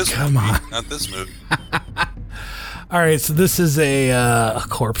 God, not this come movie. on. Not this movie. All right, so this is a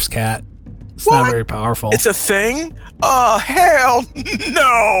corpse cat. It's not very powerful. It's a thing? Oh, hell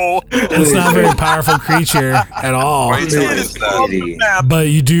no! It's not a very powerful creature at all. Why are you telling us that? Kitty. But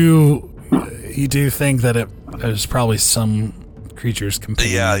you do think that there's probably some creature's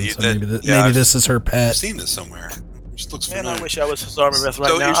companion. Yeah, so that- maybe, yeah, maybe this is her I've pet. seen this somewhere. It just looks Man, familiar. I wish I was Armoreth right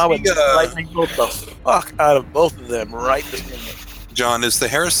So now. you're I would seeing, lightning bolt the fuck out of both of them right this minute. John, is the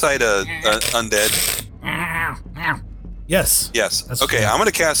Parasite undead? Yes. Yes. That's Okay, cool. I'm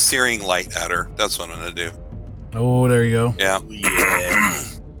gonna cast Searing Light at her. That's what I'm gonna do. Oh, there you go. Yeah.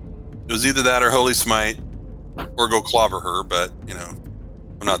 It was either that or Holy Smite, or go clobber her. But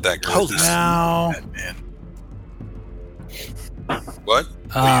I'm not that good. Holy Now, Man. What?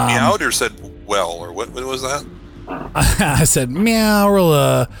 You meowed or said well, or what was that? I said meow. Roll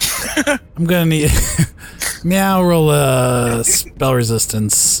a. I'm gonna need meow. Roll a spell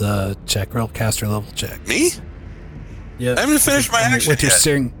resistance check. Roll caster level check. Me? Yeah. I haven't finished my action with your yet.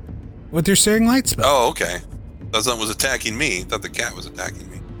 searing light spell. Oh, okay. That was attacking me. I thought the cat was attacking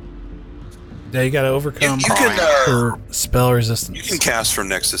me. Yeah, you got to overcome You can, her spell resistance. You can cast from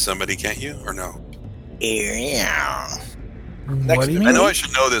next to somebody, can't you? Or no? What do you mean? I know I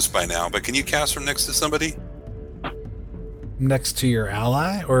should know this by now, but can you cast from next to somebody? Next to your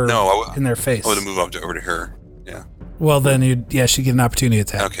ally or No, in their face? I would have moved over to her. Yeah. Well, then she'd get an opportunity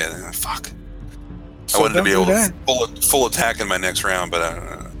attack. Okay, then fuck. So I wanted to be don't able do to full attack in my next round, but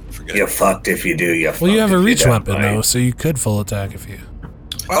forget You it. fucked if you do. You Well, you have a fucked if reach don't, weapon buddy. though, so you could full attack if you.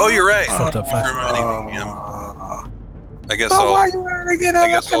 Oh, you're right. Fucked up five. I guess So why I'll. you want to get I up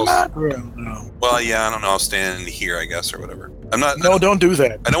guess in I'll- my room? Well, yeah, I don't know. I'll stand here, I guess, or whatever. I'm not. No, don't do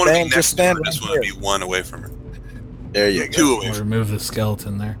that. I don't want to be Stand- next just stand to her. I just right want to here. be one away from her. There you go. 2 away Or from remove the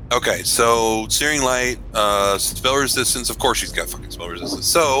skeleton there. Okay, so Searing Light, spell resistance. Of course, she's got fucking spell resistance.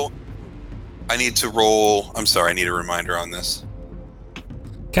 So I need to roll. I'm sorry, I need a reminder on this.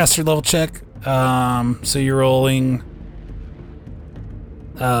 Caster level check. So you're rolling.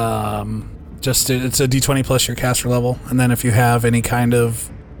 It's a d20 plus your caster level, and then if you have any kind of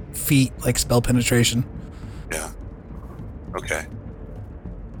feat like spell penetration. Yeah. Okay.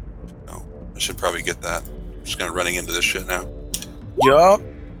 Oh, I should probably get that. I'm just kind of running into this shit now. Yup.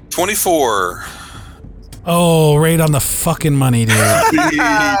 24. Oh, right on the fucking money, dude. Get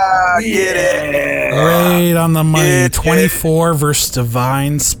it. Right on the money. Yeah. 24 versus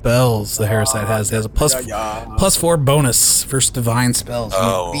divine spells. The Parasite has. It has a plus 4 bonus versus divine spells. You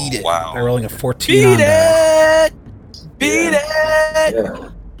Oh, beat it wow. by rolling a 14 on Beat that. it. Beat it. Yeah.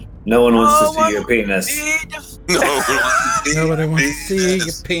 No one wants to see your penis. Beat it. No. Nobody wants to see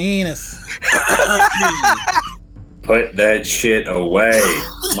your penis. Put that shit away,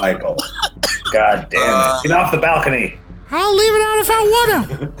 Michael. God damn it. Get off the balcony. I'll leave it out if I want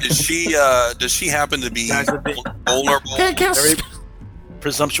to. Does she happen to be Guys are big. vulnerable? Can't cast. Very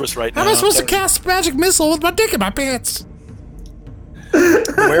presumptuous right now. How am I supposed to cast magic missile with my dick in my pants?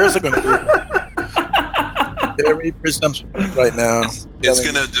 Where is it going to be? Very presumptuous right now.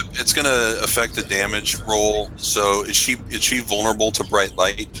 It's gonna affect the damage roll. So is she vulnerable to bright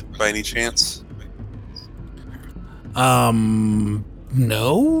light by any chance?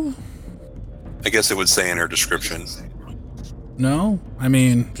 No. I guess it would say in her description. No. I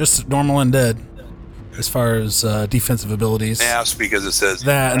mean, just normal undead as far as defensive abilities. I asked because it says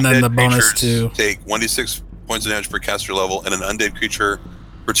That, and then undead the bonus creatures to- take 1d6 points of damage per caster level, and an undead creature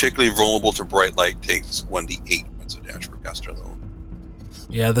particularly vulnerable to bright light takes 1d8 points of damage per caster level.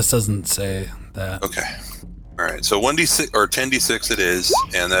 Yeah, this doesn't say that. Okay. All right. So 1d6 or 10d6 it is,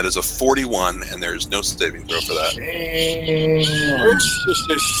 and that is a 41, and there's no saving throw for that.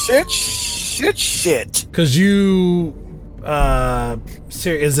 Shit. Because you,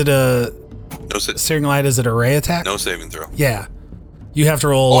 is it a No, Searing Light? Is it a ray attack? no saving throw. Yeah, you have to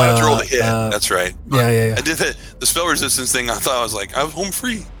roll. Oh, I have to roll the hit. yeah, That's right. yeah. I did the spell resistance thing. I thought I was like, I was home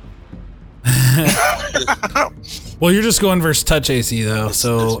free. Well, you're just going versus touch AC though.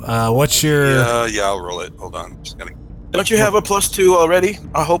 So, what's your? Yeah, I'll roll it. Hold on. Just gotta Don't you have a +2 already?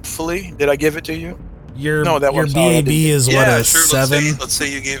 Hopefully. Did I give it to you? Your No, that your one's already- BAB is what, Yeah, a sure. 7? Let's say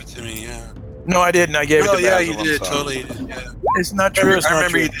you gave it to me. Yeah. No, I didn't. I gave it Oh, to yeah, Basil. you I'm did. sorry. Totally, you did. Yeah. It's not true. It's I not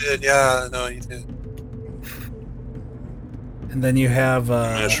remember true. you did. Yeah, no, you did. And then you have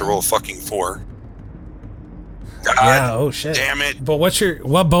I should roll a fucking 4. God yeah, oh shit. damn it. But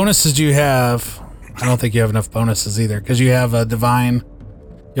what bonuses do you have? I don't think you have enough bonuses either, because you have a divine.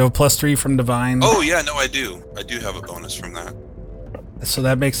 You have a +3 from divine. Oh yeah, no, I do. I do have a bonus from that. So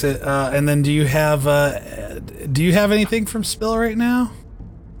that makes it. And then do you have anything from Spill right now?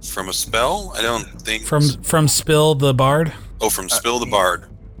 From a spell? I don't think. From Spill the Bard. Oh, from Spill the Bard.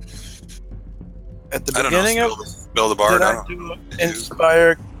 At the I don't know. beginning Spill the Bard. did I I don't do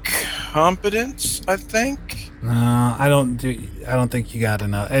Inspire Competence, I think? No, I don't think you got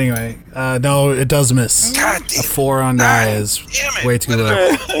enough. Anyway, no, it does miss. God A damn. 4 on die is Damn it. way too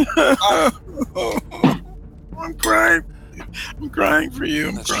low. I'm crying. I'm crying for you.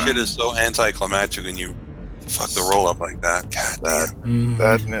 I'm That crying. shit is so anticlimactic when you fuck the roll up like that. God damn. Mhm.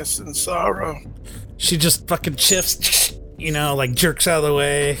 Sadness and sorrow. She just fucking shifts, like jerks out of the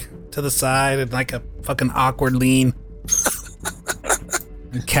way to the side and like a fucking awkward lean.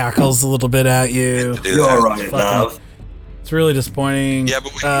 And cackles a little bit at you. Do You're that. right, Fucking- love. It's really disappointing. Yeah,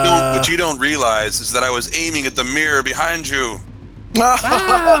 but what you don't realize is that I was aiming at the mirror behind you.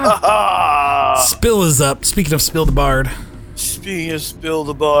 Spill is up. Speaking of Spill the Bard. Speaking of Spill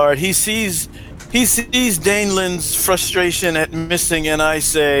the Bard, he sees Danelin's frustration at missing, and I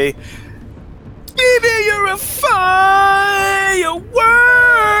say, "Baby, you're a firework."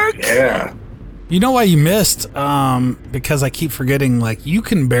 Yeah. You know why you missed? Because I keep forgetting, like, you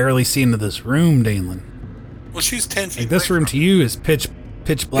can barely see into this room, Danelin. Well, she's 10 feet. Like, this away room from to you is pitch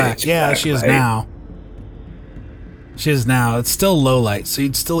black. Pitch Yeah, black, she is right? now. She is now. It's still low light, so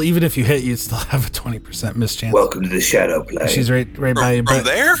you'd still, even if you hit, you'd still have a 20% miss chance. Welcome to the shadow plane. She's right by you. From but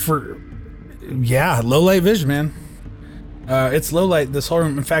there? Yeah, low light vision, man. It's low light this whole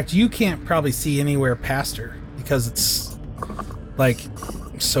room. In fact, you can't probably see anywhere past her because it's like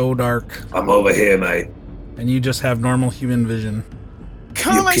so dark, I'm over here, mate. and you just have normal human vision.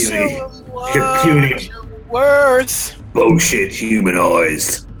 Come and puny- say you're puny. words. Bullshit human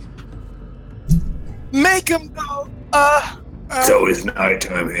eyes. Make him go. So it's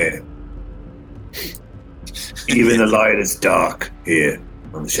nighttime here. Even the light is dark here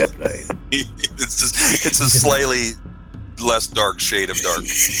on the shadow plane. it's a slightly less dark shade of dark.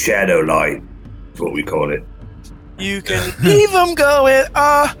 Shadow light is what we call it. You can leave him going.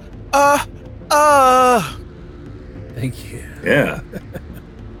 Thank you. Yeah.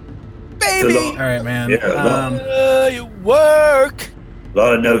 Baby. It's a All right, man. Yeah, You work.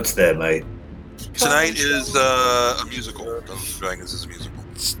 lot of notes there, mate. Tonight is a musical. Dungeons & Dragons is a musical.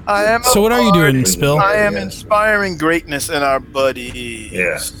 I am. So what are you doing, Spill? I am Yeah. inspiring greatness in our buddies.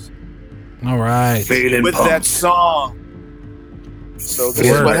 Yeah. All right. Feeling With pumped. that song. So this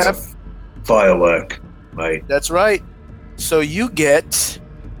is Words. what happened. Firework, mate. That's right. So you get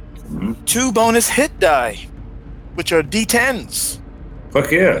Mhm. 2 bonus hit die, which are D10s,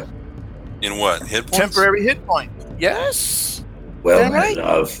 Fuck yeah. In what? Hit points? temporary hit point. Yes. Well, Damn my right.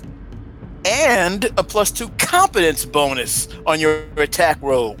 love. And a +2 competence bonus on your attack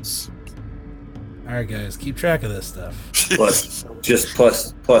rolls. All right, guys. Keep track of this stuff. Plus, just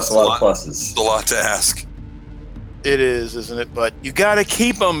plus a lot of pluses. It's a lot to ask. It is, isn't it? But you gotta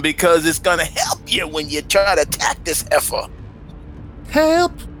keep them because it's gonna help you when you try to attack this heifer.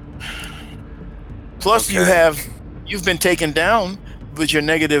 Help! Plus, Okay. you've been taken down with your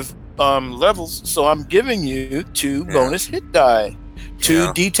negative levels, so I'm giving you 2 Yeah. bonus hit die, 2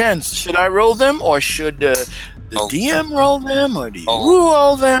 Yeah. D10s. Should I roll them, or should the I'll- DM roll them, or do you I'll-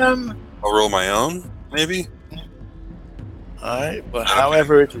 roll them? I'll roll my own, maybe? All right, but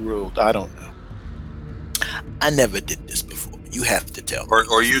however it's ruled, I don't know. I never did this before. You have to tell me.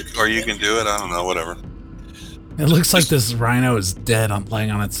 Or you can do it. I don't know. Whatever. It looks like this rhino is dead laying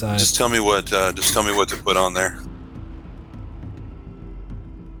on its side. Just tell me what. Just tell me what to put on there.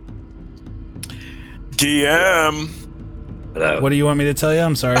 DM. Hello. What do you want me to tell you?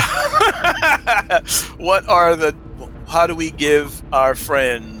 I'm sorry. How do we give our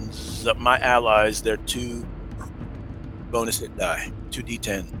friends, my allies, their 2 bonus hit die? 2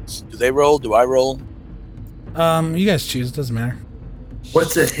 D10s. Do they roll? Do I roll? You guys choose. It doesn't matter.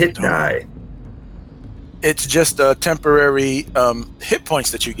 What's a hit die? It's just a temporary hit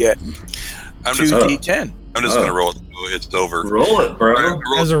points that you get. I'm 2 just. D10. I'm just Oh. gonna roll it. It's over. Roll it, bro. I rolled-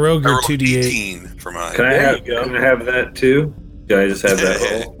 As a rogue, I you're rolled 2d8. 18 for mine. Can I There have? you go. Can I have that too? Can I just have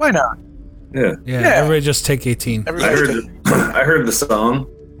that roll? Why not? Yeah. Yeah, Yeah. everybody just take 18. I Everybody heard. I heard the song.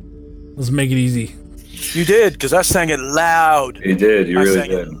 Let's make it easy. You did, because I sang it loud. You did. You really sang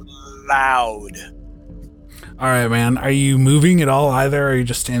did. it loud. All right, man. Are you moving at all either, or are you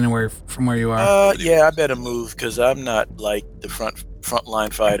just standing from where you are? Yeah, I better move, because I'm not like the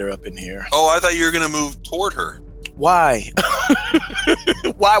frontline fighter up in here. Oh, I thought you were gonna move toward her. Why?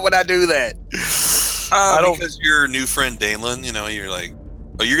 Why would I do that? Because your new friend Danelan, you're like,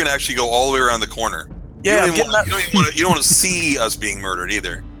 oh, you're gonna actually go all the way around the corner. Yeah, you don't want to see us being murdered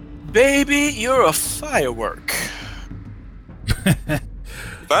either. Baby, you're a firework. If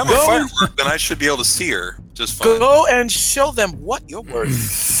I'm a firework, then I should be able to see her just fine. Go and show them what you're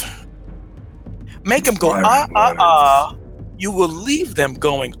worth. Make them go, ah, ah, ah. You will leave them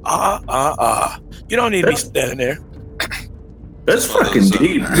going, ah, ah, ah. You don't need to be standing there. That's fucking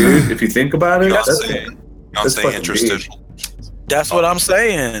deep, dude. If you think about it, I'll that's say fucking interstitial. That's what I'm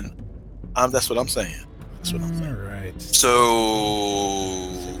saying. That's what I'm saying. All right. So,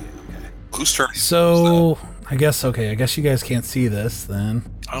 whose turn? So, I guess you guys can't see this then.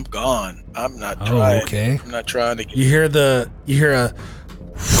 I'm gone. I'm not Oh, trying. okay. I'm not trying to get... You hear a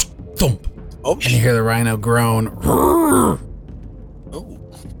thump, Oh, and you hear the rhino groan. Oh.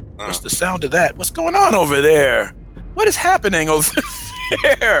 What's the sound of that? What's going on over there? What is happening over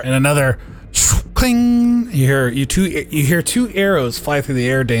there? And another cling. You hear two arrows fly through the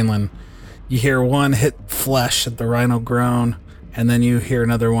air, Danelan. You hear one hit flesh at the rhino groan, and then you hear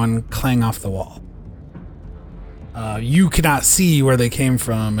another one clang off the wall. You cannot see where they came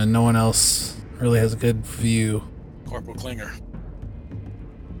from, and no one else really has a good view. Corporal Klinger.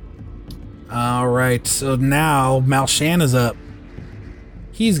 All right, so now Malshan is up.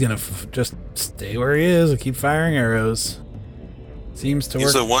 He's gonna just stay where he is and keep firing arrows. Seems to work.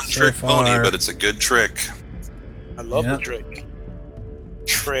 He's a one-trick pony, but it's a good trick. I love the trick.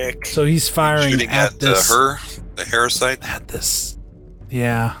 So he's firing Shooting at this. the parasite. At this.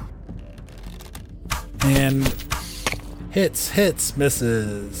 Yeah. And hits,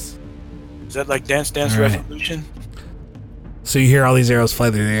 misses. Is that like Dance All right. Revolution? So you hear all these arrows fly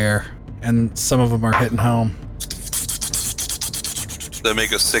through the air, and some of them are hitting home. They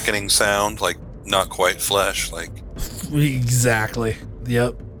make a sickening sound, like not quite flesh, like. Exactly.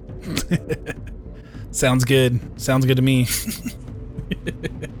 Yep. Sounds good. Sounds good to me.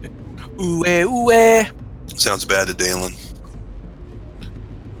 Ooh, ooh. Sounds bad to Dalen.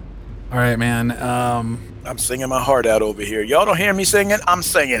 All right, man. I'm singing my heart out over here. Y'all don't hear me singing? I'm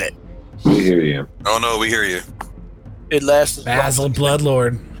singing it. We hear you. Oh no, we hear you. It lasts. Basil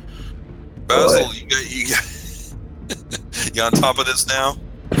Bloodlord. Basil, you on top of this now?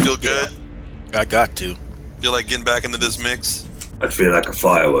 Feel good? I got to. Feel like getting back into this mix? I feel like a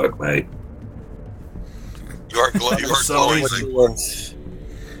firework, mate. You are glowing.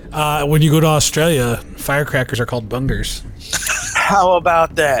 When you go to Australia, firecrackers are called bungers. How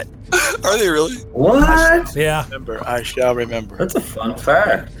about that? Are they really? What? Yeah. I shall remember. That's a fun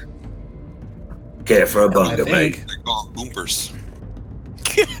fact. Care for a bunker, mate. They're called boomers.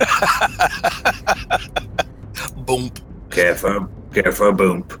 Boom. Care for a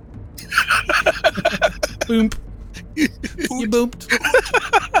boom. Boomp. You booped.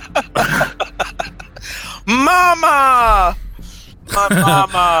 Mama! My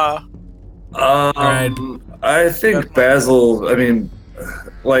mama. Right. I think Basil. I mean,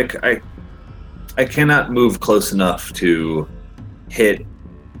 like I cannot move close enough to hit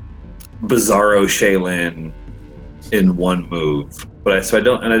Bizarro Shaylin in one move, but I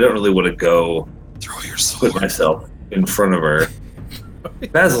don't really want to go Throw your sword. put myself in front of her.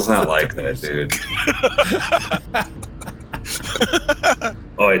 Basil's not like that, dude.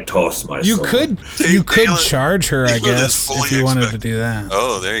 Oh, I tossed my You sword. could Dalen- charge her, I Dalen is guess, fully if you wanted to expect- do that.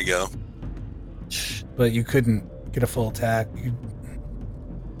 Oh, there you go. But you couldn't get a full attack.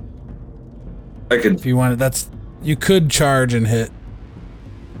 I could If you wanted, you could charge and hit.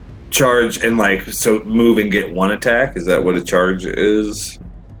 charge and move and get one attack. Is that what a charge is?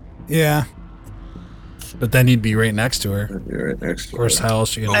 Yeah. But then you'd be right next to her. I'd be right next to Of course, her. how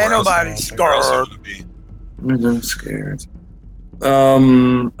else you Ain't gonna? nobody Where else scared. would it be? I'm scared.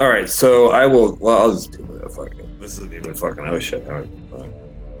 All right, so I will. Well, I'll just do it. Fuck it. This isn't even fucking. Oh shit. All right, fine.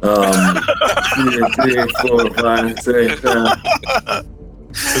 2, 3, 4, 5, 6,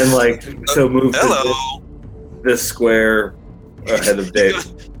 7. So move to Hello. this square ahead of Dave.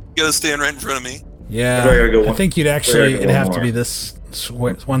 You gotta stand right in front of me. Yeah. I gotta go I one- think you'd I actually. gotta go It'd one have to more. be this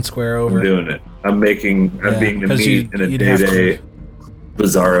one square I'm over. doing it. I'm being the 'cause meat in a you'd have day-to-day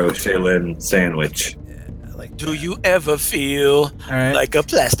Bizarro Shaylin sandwich. Like, Do you ever feel all right. like a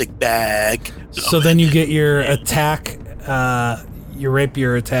plastic bag? So then you get your attack, your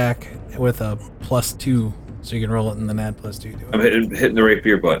rapier attack with a +2, so you can roll it and then add +2 to it. I'm hitting the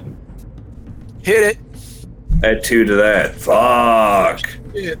rapier button. Hit it. Add 2 to that. Fuck.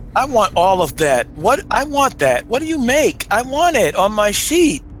 I want all of that. What? I want that. What do you make? I want it on my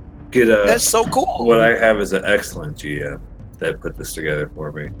sheet. That's so cool. What I have is an excellent GM that put this together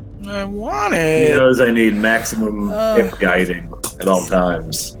for me. I want it. He knows I need maximum guiding at all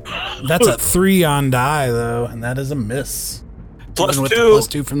times. That's a 3 on die, though, and that is a miss. Plus Even with 2. the plus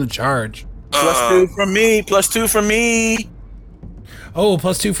 2 from the charge. Plus 2 from me. Plus 2 from me. Oh,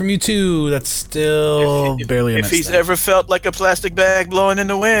 plus 2 from you, too. That's still barely a miss. If he's then. ever felt like a plastic bag blowing in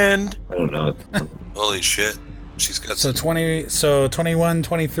the wind. I don't know. Holy shit. She's got So some, 21,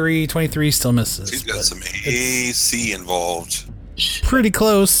 23, 23 still misses. she's got but some AC involved. pretty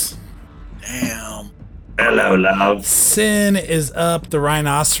close. Damn. Hello, love. Sin is up. The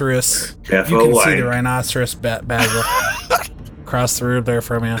rhinoceros. Careful, You can see Wayne. the rhinoceros Basil across the room there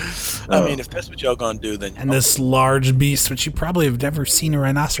from you. I mean, if that's what y'all gonna do, then. And this large beast, which you probably have never seen a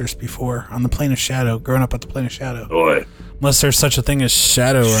rhinoceros before on the Plane of Shadow, growing up at the Plane of Shadow. Boy, Unless there's such a thing as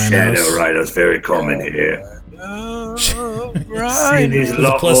shadow rhinos. shadow rhinos very common here. See Right. these There's a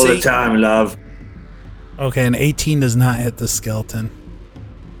lot plus all the 8. time, love. Okay, an 18 does not hit the skeleton.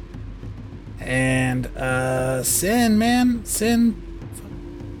 And Sin, man, Sin.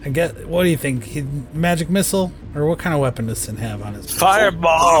 I get. What do you think? Magic missile, or what kind of weapon does Sin have on his?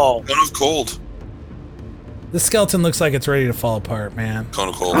 Fireball. Cone of cold. The skeleton looks like it's ready to fall apart, man. Cone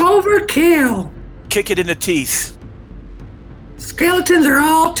of cold. Overkill. Kick it in the teeth. Skeletons are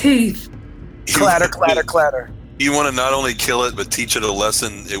all teeth. Clatter, clatter, clatter. You want to not only kill it, but teach it a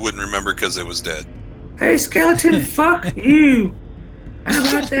lesson it wouldn't remember because it was dead. Hey, skeleton, fuck you. How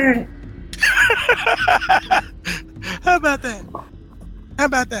about that? How about that? How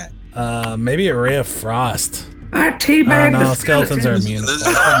about that? Maybe a ray of frost. I Oh teabag no, the skeletons are immune. to frost.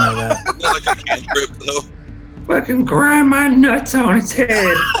 I know that. Not like a cantrip, though. Fucking grind my nuts on its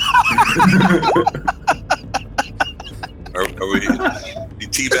head. Are we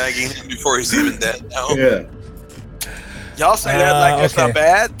teabagging him before he's even dead now? Yeah. Y'all say that like it's okay. a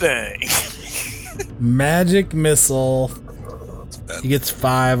bad thing. Magic missile. He gets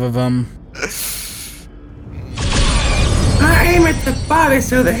 5 of them. I aim at the body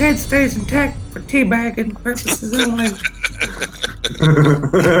so the head stays intact for teabagging purposes only.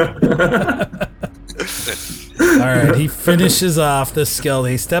 All right, he finishes off this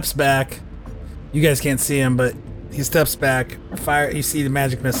skeleton. He steps back. You guys can't see him, but he steps back. Fire. You see the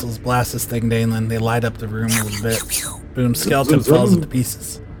magic missiles blast this thing, Danelin. They light up the room a little bit. Boom! Skeleton falls into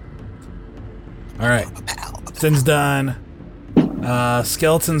pieces. All right, Sin's done.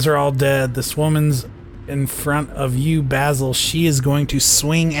 Skeletons are all dead. This woman's in front of you, Basil. She is going to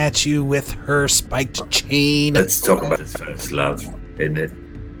swing at you with her spiked chain. Let's talk about this first, love, isn't it?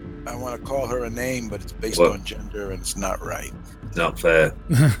 I want to call her a name, but it's based What? on gender and it's not right. Not fair.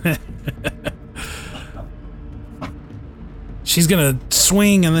 She's gonna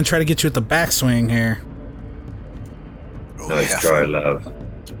swing and then try to get you with the backswing here. Nice try, love.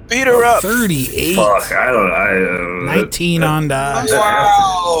 Beat her up. 38. Fuck, I 19 on die.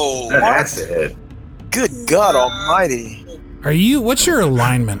 Wow! That has to hit. Good God Almighty. Are you? What's your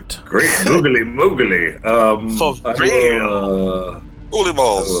alignment? Great moogly moogly. For I will, Holy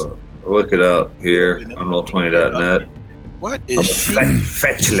balls! look it up here on Roll20.net. What I'm a is she?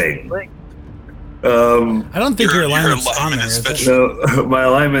 fetchling. I don't think your alignment's on alignment there. is Is it? fetch- No, my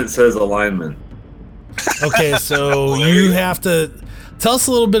alignment says alignment. Okay, so you have to tell us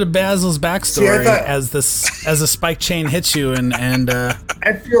a little bit of Basil's backstory thought- as a spike chain hits you, and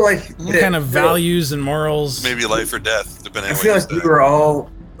I feel like what kind of values and morals. Maybe life or death, depending I on feel what like you we say. were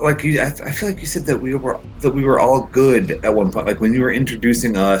all like you. I feel like you said that we were all good at one point. Like when you were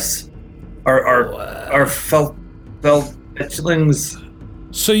introducing us, our felt fetchlings.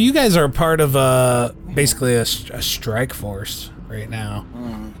 So you guys are a part of basically a strike force right now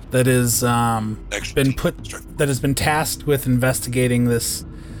that is that has been tasked with investigating this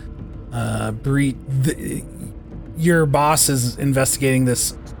breed. Your boss is investigating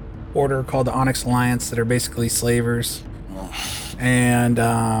this order called the Onyx Alliance that are basically slavers, and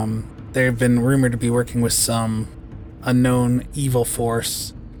they've been rumored to be working with some unknown evil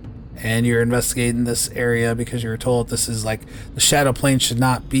force. And you're investigating this area because you were told this is like the Shadow Plane should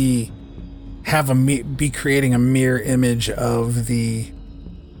not be creating a mirror image of the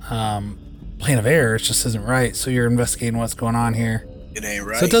plane of air. It just isn't right. So you're investigating what's going on here. It ain't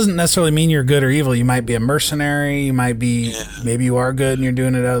right. So it doesn't necessarily mean you're good or evil. You might be a mercenary. You might be maybe you are good and you're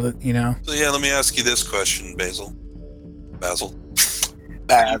doing it out of So yeah, let me ask you this question, Basil. Basil.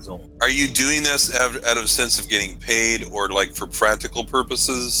 Are you doing this out of a sense of getting paid or like for practical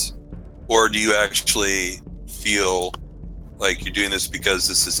purposes? Or do you actually feel like you're doing this because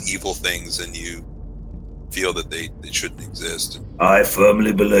this is evil things and you feel that they shouldn't exist. I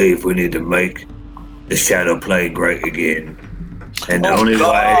firmly believe we need to make the Shadow Plane great again. And the only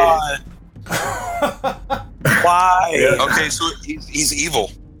way... Why? Okay, so he's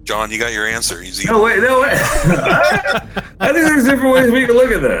evil. John, you got your answer. He's evil. No, wait. I think there's different ways we can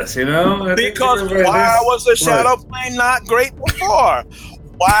look at this, you know? Because why was the Shadow Plane not great before?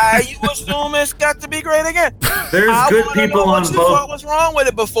 Why you assume it's got to be great again? There's good people on both. both. What was wrong with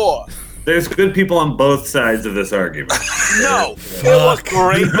it before? There's good people on both sides of this argument. No, it was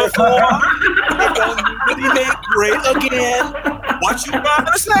great before. It's going to be made great again. What you trying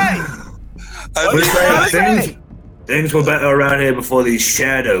to say? Things were better around here before these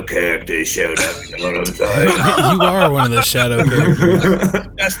shadow characters showed up. You know what I'm saying? You are one of the shadow characters.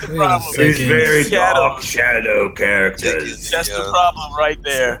 That's the problem. These very dark shadow characters. That's the problem right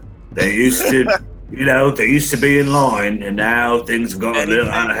there. They used to, they used to be in line, and now things have gone a little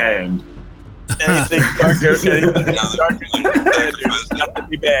out of hand. Anything darker than it's got to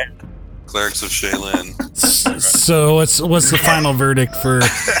be bad. Clerics of Shaylin. So what's the final verdict for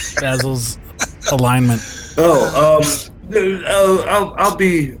Basil's alignment? I'll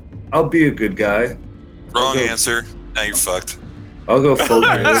be a good guy. Wrong answer. Now you're fucked. I'll go full.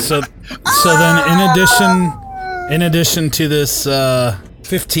 So then, in addition to this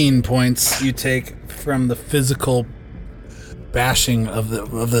 15 points you take from the physical bashing of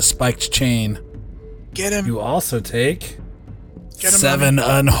the spiked chain, Get him. you also take 7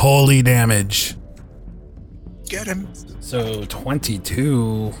 unholy damage. Get him. So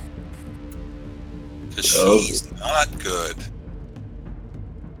 22. She's not good.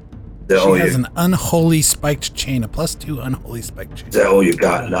 She has an unholy spiked chain, a +2 unholy spiked chain. Is that all you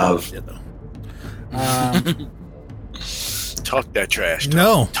got, love? Talk that trash.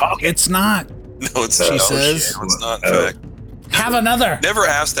 No, it's not. No, it's She not. says. It's not. In fact, Have another. never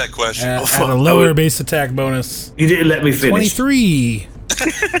asked that question. At a lower base attack bonus. You didn't let me finish. 23. You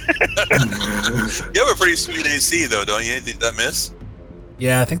have a pretty sweet AC though, don't you? Did that miss?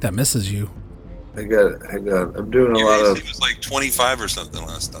 Yeah, I think that misses you. I got it. I'm doing a Your lot AC of. was like 25 or something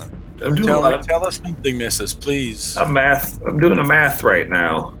last time. I'm doing a lot of. Tell us something, missus, please. I'm doing a math right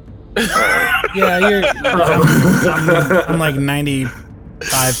now. Yeah, I'm like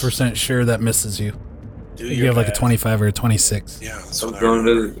 95% sure that misses you. You have like a 25 or a 26. Yeah, that's I'm what going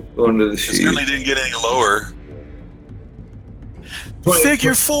to the It sheet. certainly didn't get any lower.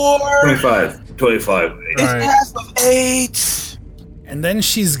 Figure 4. 25. All right. Half of 8. And then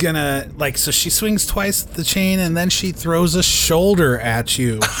she's gonna so she swings twice at the chain, and then she throws a shoulder at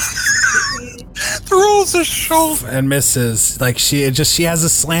you Throws a shoulder. and misses. Like she has a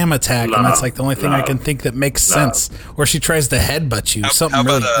slam attack, and that's like the only thing I can think that makes sense. Or she tries to headbutt you. Something how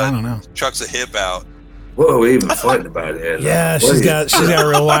really, about, I don't know. Chucks a hip out. Whoa, we even fighting about it. Yeah, she's got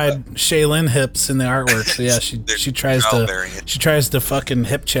real wide Shaylin hips in the artwork. So yeah, she tries to fucking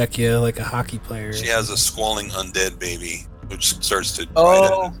hip check you like a hockey player. She has a squalling undead baby, which starts to.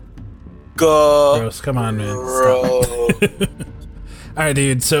 Oh, God. Gross. Come on, man. Bro. Stop. All right,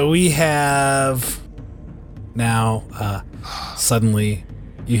 dude. So we have now suddenly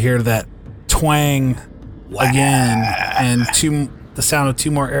you hear that twang again, and the sound of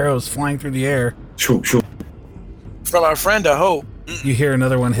 2 more arrows flying through the air. Shoot. From our friend, I hope. You hear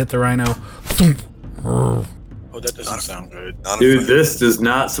another one hit the rhino. Oh, that doesn't sound good. Dude, this does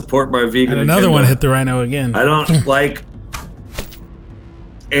not support my vegan. And another agenda. one hit the rhino again. I don't like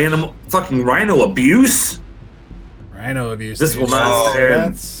fucking rhino abuse. Rhino abuse. This dude. will not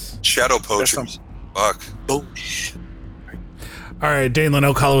stand. Shadow poachers. Fuck. All right, Danelan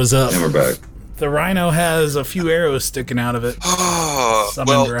O'Connell is up. And we're back. The rhino has a few arrows sticking out of it.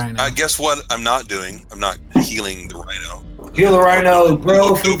 Well, rhino. I guess what I'm not doing, I'm not healing the rhino. Heal the rhino,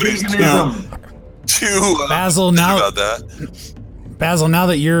 bro, for veganism. Basil, about that. Basil, now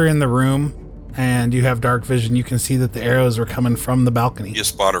that you're in the room and you have dark vision, you can see that the arrows are coming from the balcony You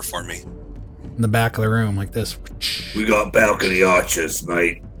spot her for me. in the back of the room, like this. We got balcony archers,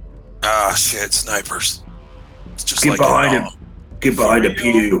 mate. Ah, shit, snipers. It's just Get like behind him. Get behind the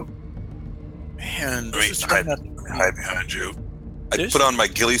pew. Man, Let me hide behind you. I put on my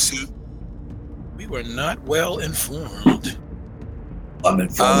ghillie suit. We were not well informed. I'm in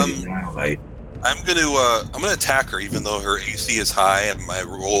front of you now, mate. I'm gonna attack her, even though her AC is high and my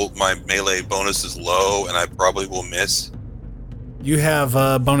melee bonus is low, and I probably will miss. You have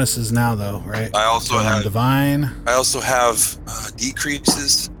bonuses now, though, right? I also have divine. I also have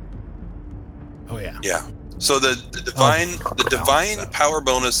decreases. Oh yeah. Yeah. So the divine power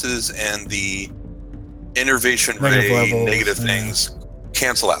bonuses and the innervation Negative ray levels, negative yeah. things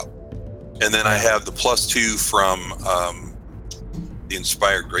cancel out, and then I have the +2 from the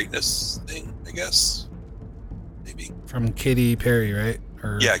inspired greatness thing, I guess. From Katy Perry, right?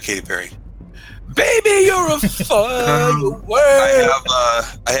 Or Yeah, Katy Perry. Baby, you're a firework.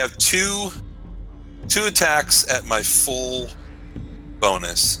 I have two attacks at my full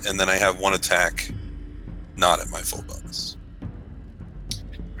bonus, and then I have one attack not at my full bonus.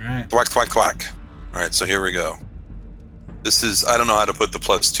 All right. Quack, quack, quack. All right, so here we go. This is, I don't know how to put the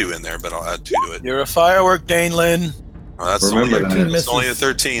 +2 in there, but I'll add 2 to it. You're a firework, Daneland. Oh, that's only a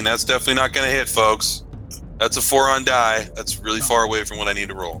 13. That's definitely not going to hit, folks. That's a 4 on die. That's really far away from what I need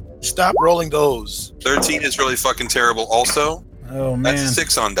to roll. Stop rolling those. 13 is really fucking terrible. Also, Oh man. that's a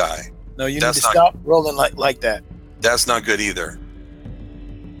 6 on die. No, you That's need to not- stop rolling like that. That's not good either.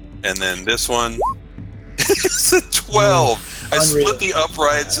 And then this one is a 12. I Unreal. split the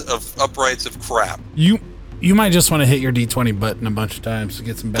uprights of crap. You might just want to hit your D20 button a bunch of times to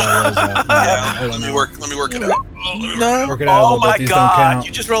get some bad rolls out. I don't Let me know. work it out. No. Work it out a Oh little bit. my These don't God! count.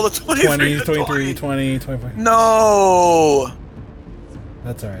 You just rolled a 23. 23, 25. No.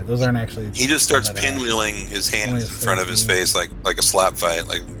 That's all right. Those aren't actually. He just starts that pinwheeling his hands Only in a front of his 13. face like a slap fight,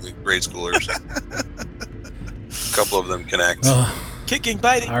 like grade schoolers. A couple of them connect. Kicking,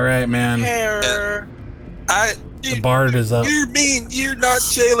 biting. All right, man. Hair. The Bard is up. You're mean. You're not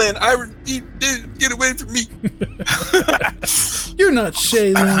Jalen. Get away from me. You're not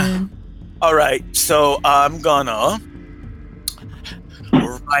Shaylin. All right, so I'm gonna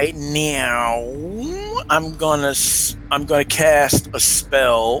right now. I'm gonna cast a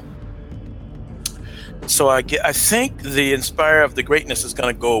spell. So I think the Inspire of the Greatness is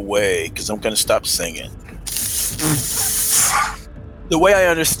gonna go away because I'm gonna stop singing. The way I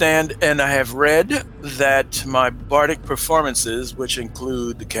understand, and I have read that my bardic performances, which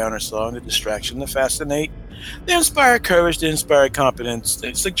include the countersong, the distraction, the fascinate, the inspire courage, the inspire competence,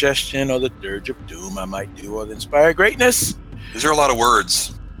 the suggestion, or the dirge of doom I might do, or the inspire greatness. These are a lot of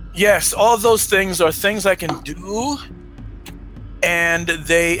words. Yes, all of those things are things I can do, and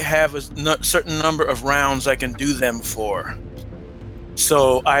they have a certain number of rounds I can do them for.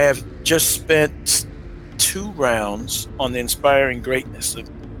 So I have just spent 2 rounds on the inspiring greatness.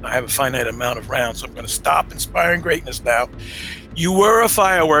 I have a finite amount of rounds, so I'm going to stop inspiring greatness now. You were a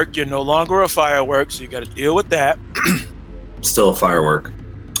firework. You're no longer a firework, so you got to deal with that. Still a firework.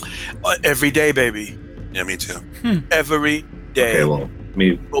 Every day, baby. Yeah, me too. Every day. Okay, well,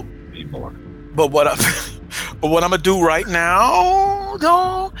 me more. But what I'm gonna do right now,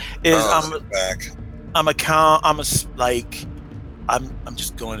 though, is I'm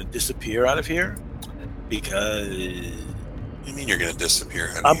just going to disappear out of here because. You mean you're gonna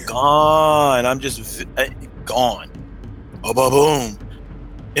disappear? I'm gone. I'm just gone. Boom.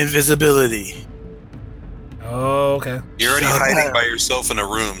 Invisibility. Oh, okay. You're already hiding by yourself in a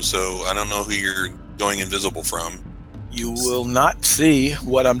room, so I don't know who you're going invisible from. You will not see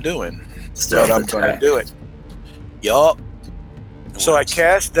what I'm doing. Stealth But I'm going to attack. do it. Yup. So I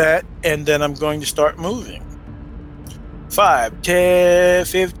cast that, and then I'm going to start moving. 5, 10,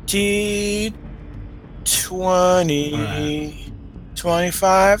 15, 20,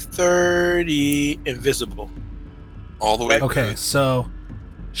 25, 30, invisible. All the way. Okay, so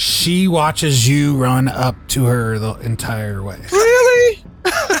she watches you run up to her the entire way. Really?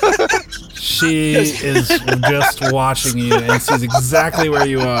 She is just watching you and sees exactly where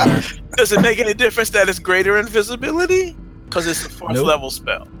you are. Does it make any difference that it's greater invisibility? Because it's a 4th level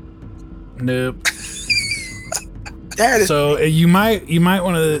spell. Nope. That is So you might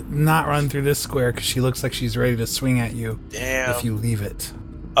want to not run through this square because she looks like she's ready to swing at you damn. if you leave it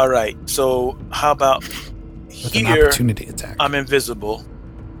All right. So how about with an here? opportunity attack. I'm invisible.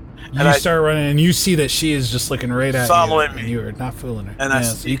 You start running and you see that she is just looking right at Following you. me. And you are not fooling her. And I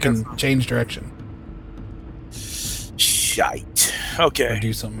so see you her can from- change direction Shite. or Okay.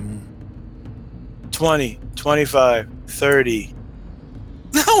 do something. 20, 25, 30.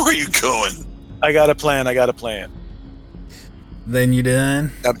 Now where are you going? I got a plan. Then you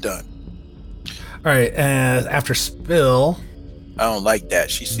done. I'm done. All right. After spill, I don't like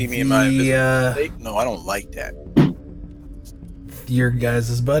that. She see me in my invisible the state? No, I don't like that. your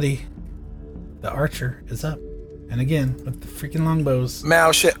guys' buddy, the archer, is up, and again with the freaking longbows.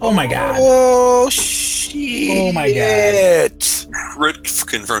 Mal shit. Oh my god. Oh shit. Oh my god. Crit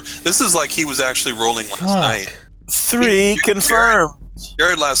confirmed. This is like he was actually rolling last Fuck. night. 3 confirmed.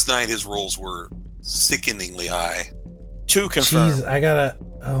 Jared last night, his rolls were sickeningly high. 2 confirmed. Jeez, I gotta.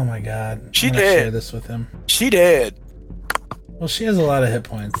 Oh my god. She I'm gonna did. share this with him. She dead. Well, she has a lot of hit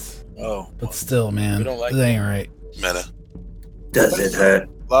points, Oh. but still, man, We don't like that ain't right. Meta. Does it hurt?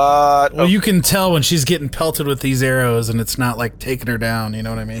 Lot Well, of- you can tell when she's getting pelted with these arrows, and it's not like taking her down. You know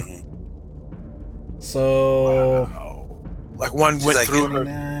what I mean? So, like one went like through her.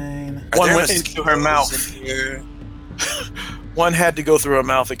 9. One Are there went into her mosquitoes mouth. in here? One had to go through her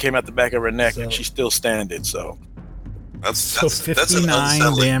mouth. It came out the back of her neck, and she's still standing. So That's an 59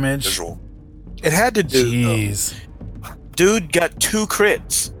 unsettling damage. visual. it had to do. Jeez. Dude got 2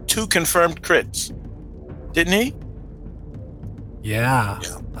 crits, 2 confirmed crits, didn't he? Yeah.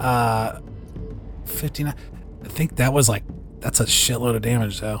 59. I think that was like, that's a shitload of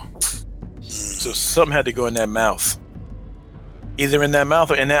damage though. So something had to go in that mouth, either in that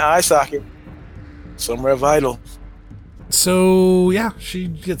mouth or in that eye socket, somewhere vital. So yeah, she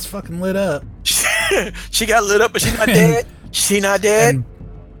gets fucking lit up. She got lit up, but she's not dead. She not dead. And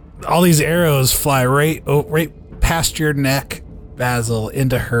all these arrows fly right past your neck, Basil,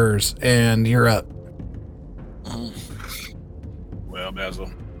 into hers, and you're up. Well,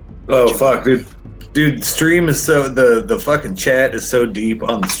 Basil. Oh fuck, dude! Stream is so the fucking chat is so deep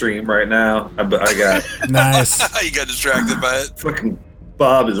on the stream right now. I got Nice. You got distracted by it. fucking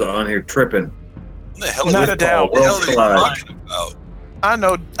Bob is on here tripping. What the hell Not is a doubt. What the hell are you World talking about? I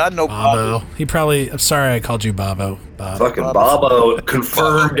know. Babo. He probably. I'm sorry I called you Babo. Bob. Fucking Bobo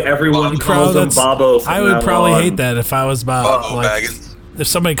confirmed. Everyone calls him Bobo. From I would now probably on. hate that if I was Bob. Uh-oh, Like, Baggins. if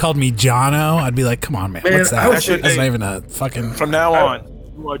somebody called me Jono, I'd be like, "Come on, man. Man, What's I that? was That's thinking- not even a fucking." From now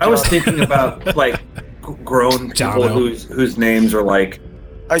on, I was thinking about like grown people Jono. whose names are like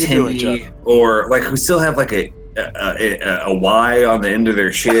how you doing, Timmy, Chuck? or like who still have like a Y on the end of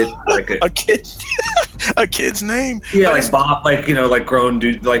their shit, like A kid, a kid's name. yeah, like Bob, like like grown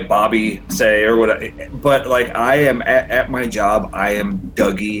dude, like Bobby say or whatever. But like I am at my job, I am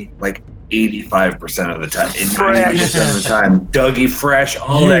Dougie like 85% of the time, 90% of the time, Dougie Fresh,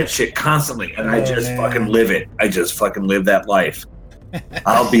 all that shit constantly, and I just fucking live it. I just fucking live that life.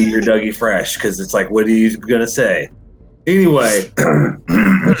 I'll be your Dougie Fresh because it's like, what are you gonna say? Anyway,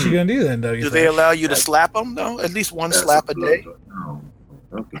 What you gonna do then, Dougie? Do they allow you to slap them though? At least one slap a day. No.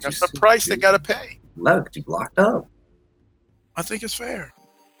 That's the price they gotta pay. Look, you locked up. I think it's fair.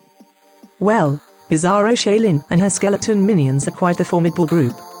 Well, Bizarro Shaylin and her skeleton minions are quite a formidable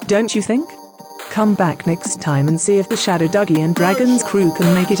group, don't you think? Come back next time and see if the Shadow Dougie and Dragon's crew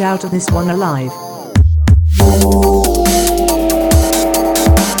can make it out of this one alive.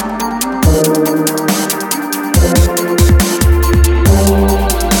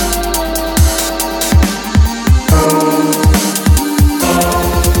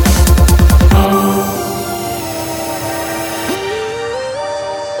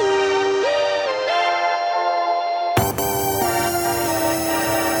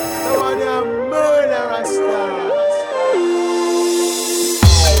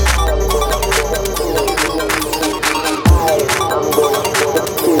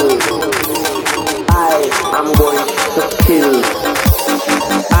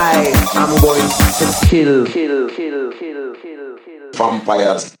 Kill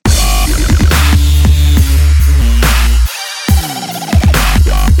vampires.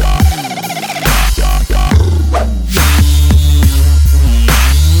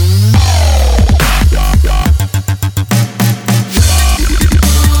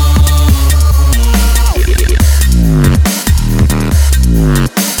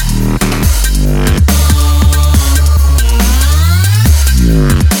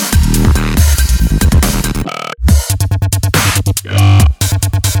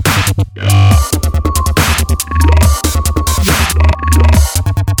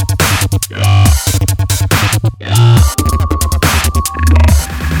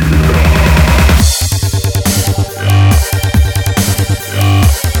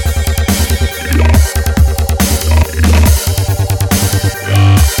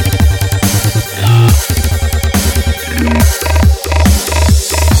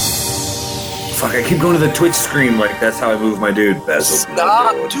 Going to the Twitch screen, like that's how I move my dude. Basil.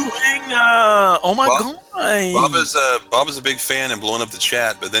 Stop doing that! Oh my god! Bob is a big fan and blowing up the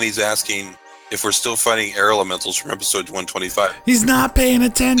chat, but then he's asking if we're still fighting air elementals from episode 125. He's not paying I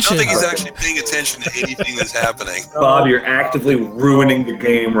attention. don't think he's actually paying attention to anything that's happening. Bob, you're actively ruining the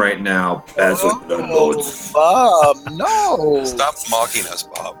game right now. Basil, Bob, no! Stop mocking us,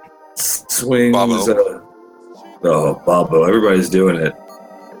 Bob. Swings. Bobo. Bobo. Everybody's doing it.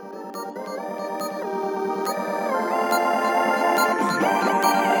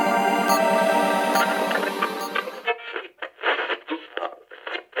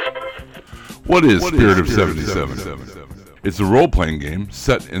 What is Spirit of 77? It's a role-playing game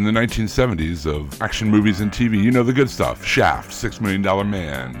set in the 1970s of action movies and TV. You know the good stuff. Shaft, $6 Million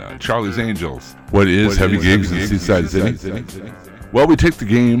Man, Charlie's Angels. What is Heavy Gigs in Seaside City? Well, we take the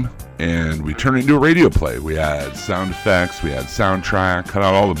game and we turn it into a radio play. We add sound effects, we add soundtrack, cut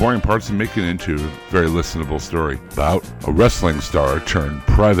out all the boring parts and make it into a very listenable story about a wrestling star turned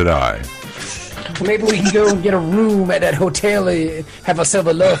private eye. Maybe we can go and get a room at that hotel and have ourselves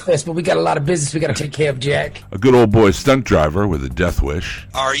a love fest, but we got a lot of business we got to take care of, Jack. A good old boy stunt driver with a death wish.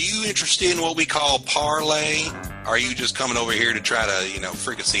 Are you interested in what we call parlay? Are you just coming over here to try to,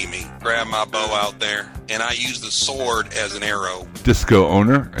 fricassee me? Grab my bow out there, and I use the sword as an arrow. Disco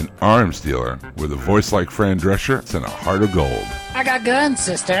owner and arms dealer with a voice like Fran Drescher and a heart of gold. I got guns,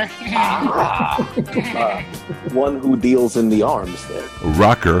 sister. One who deals in the arms there. A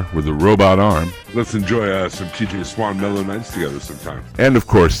rocker with a robot arm. Let's enjoy some TJ Swan Mellow Nights together sometime. And of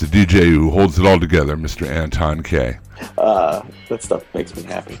course, the DJ who holds it all together, Mr. Anton K. That stuff makes me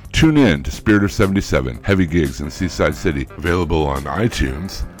happy. Tune in to Spirit of 77, Heavy Gigs in Seaside City. Available on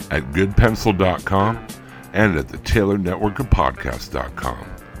iTunes, at goodpencil.com, and at the Taylor Network of Podcast.com.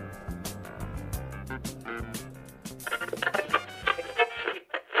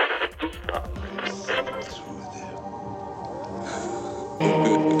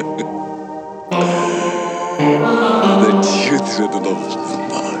 The children of the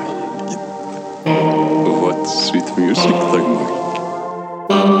night. What sweet music they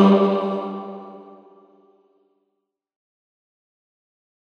make.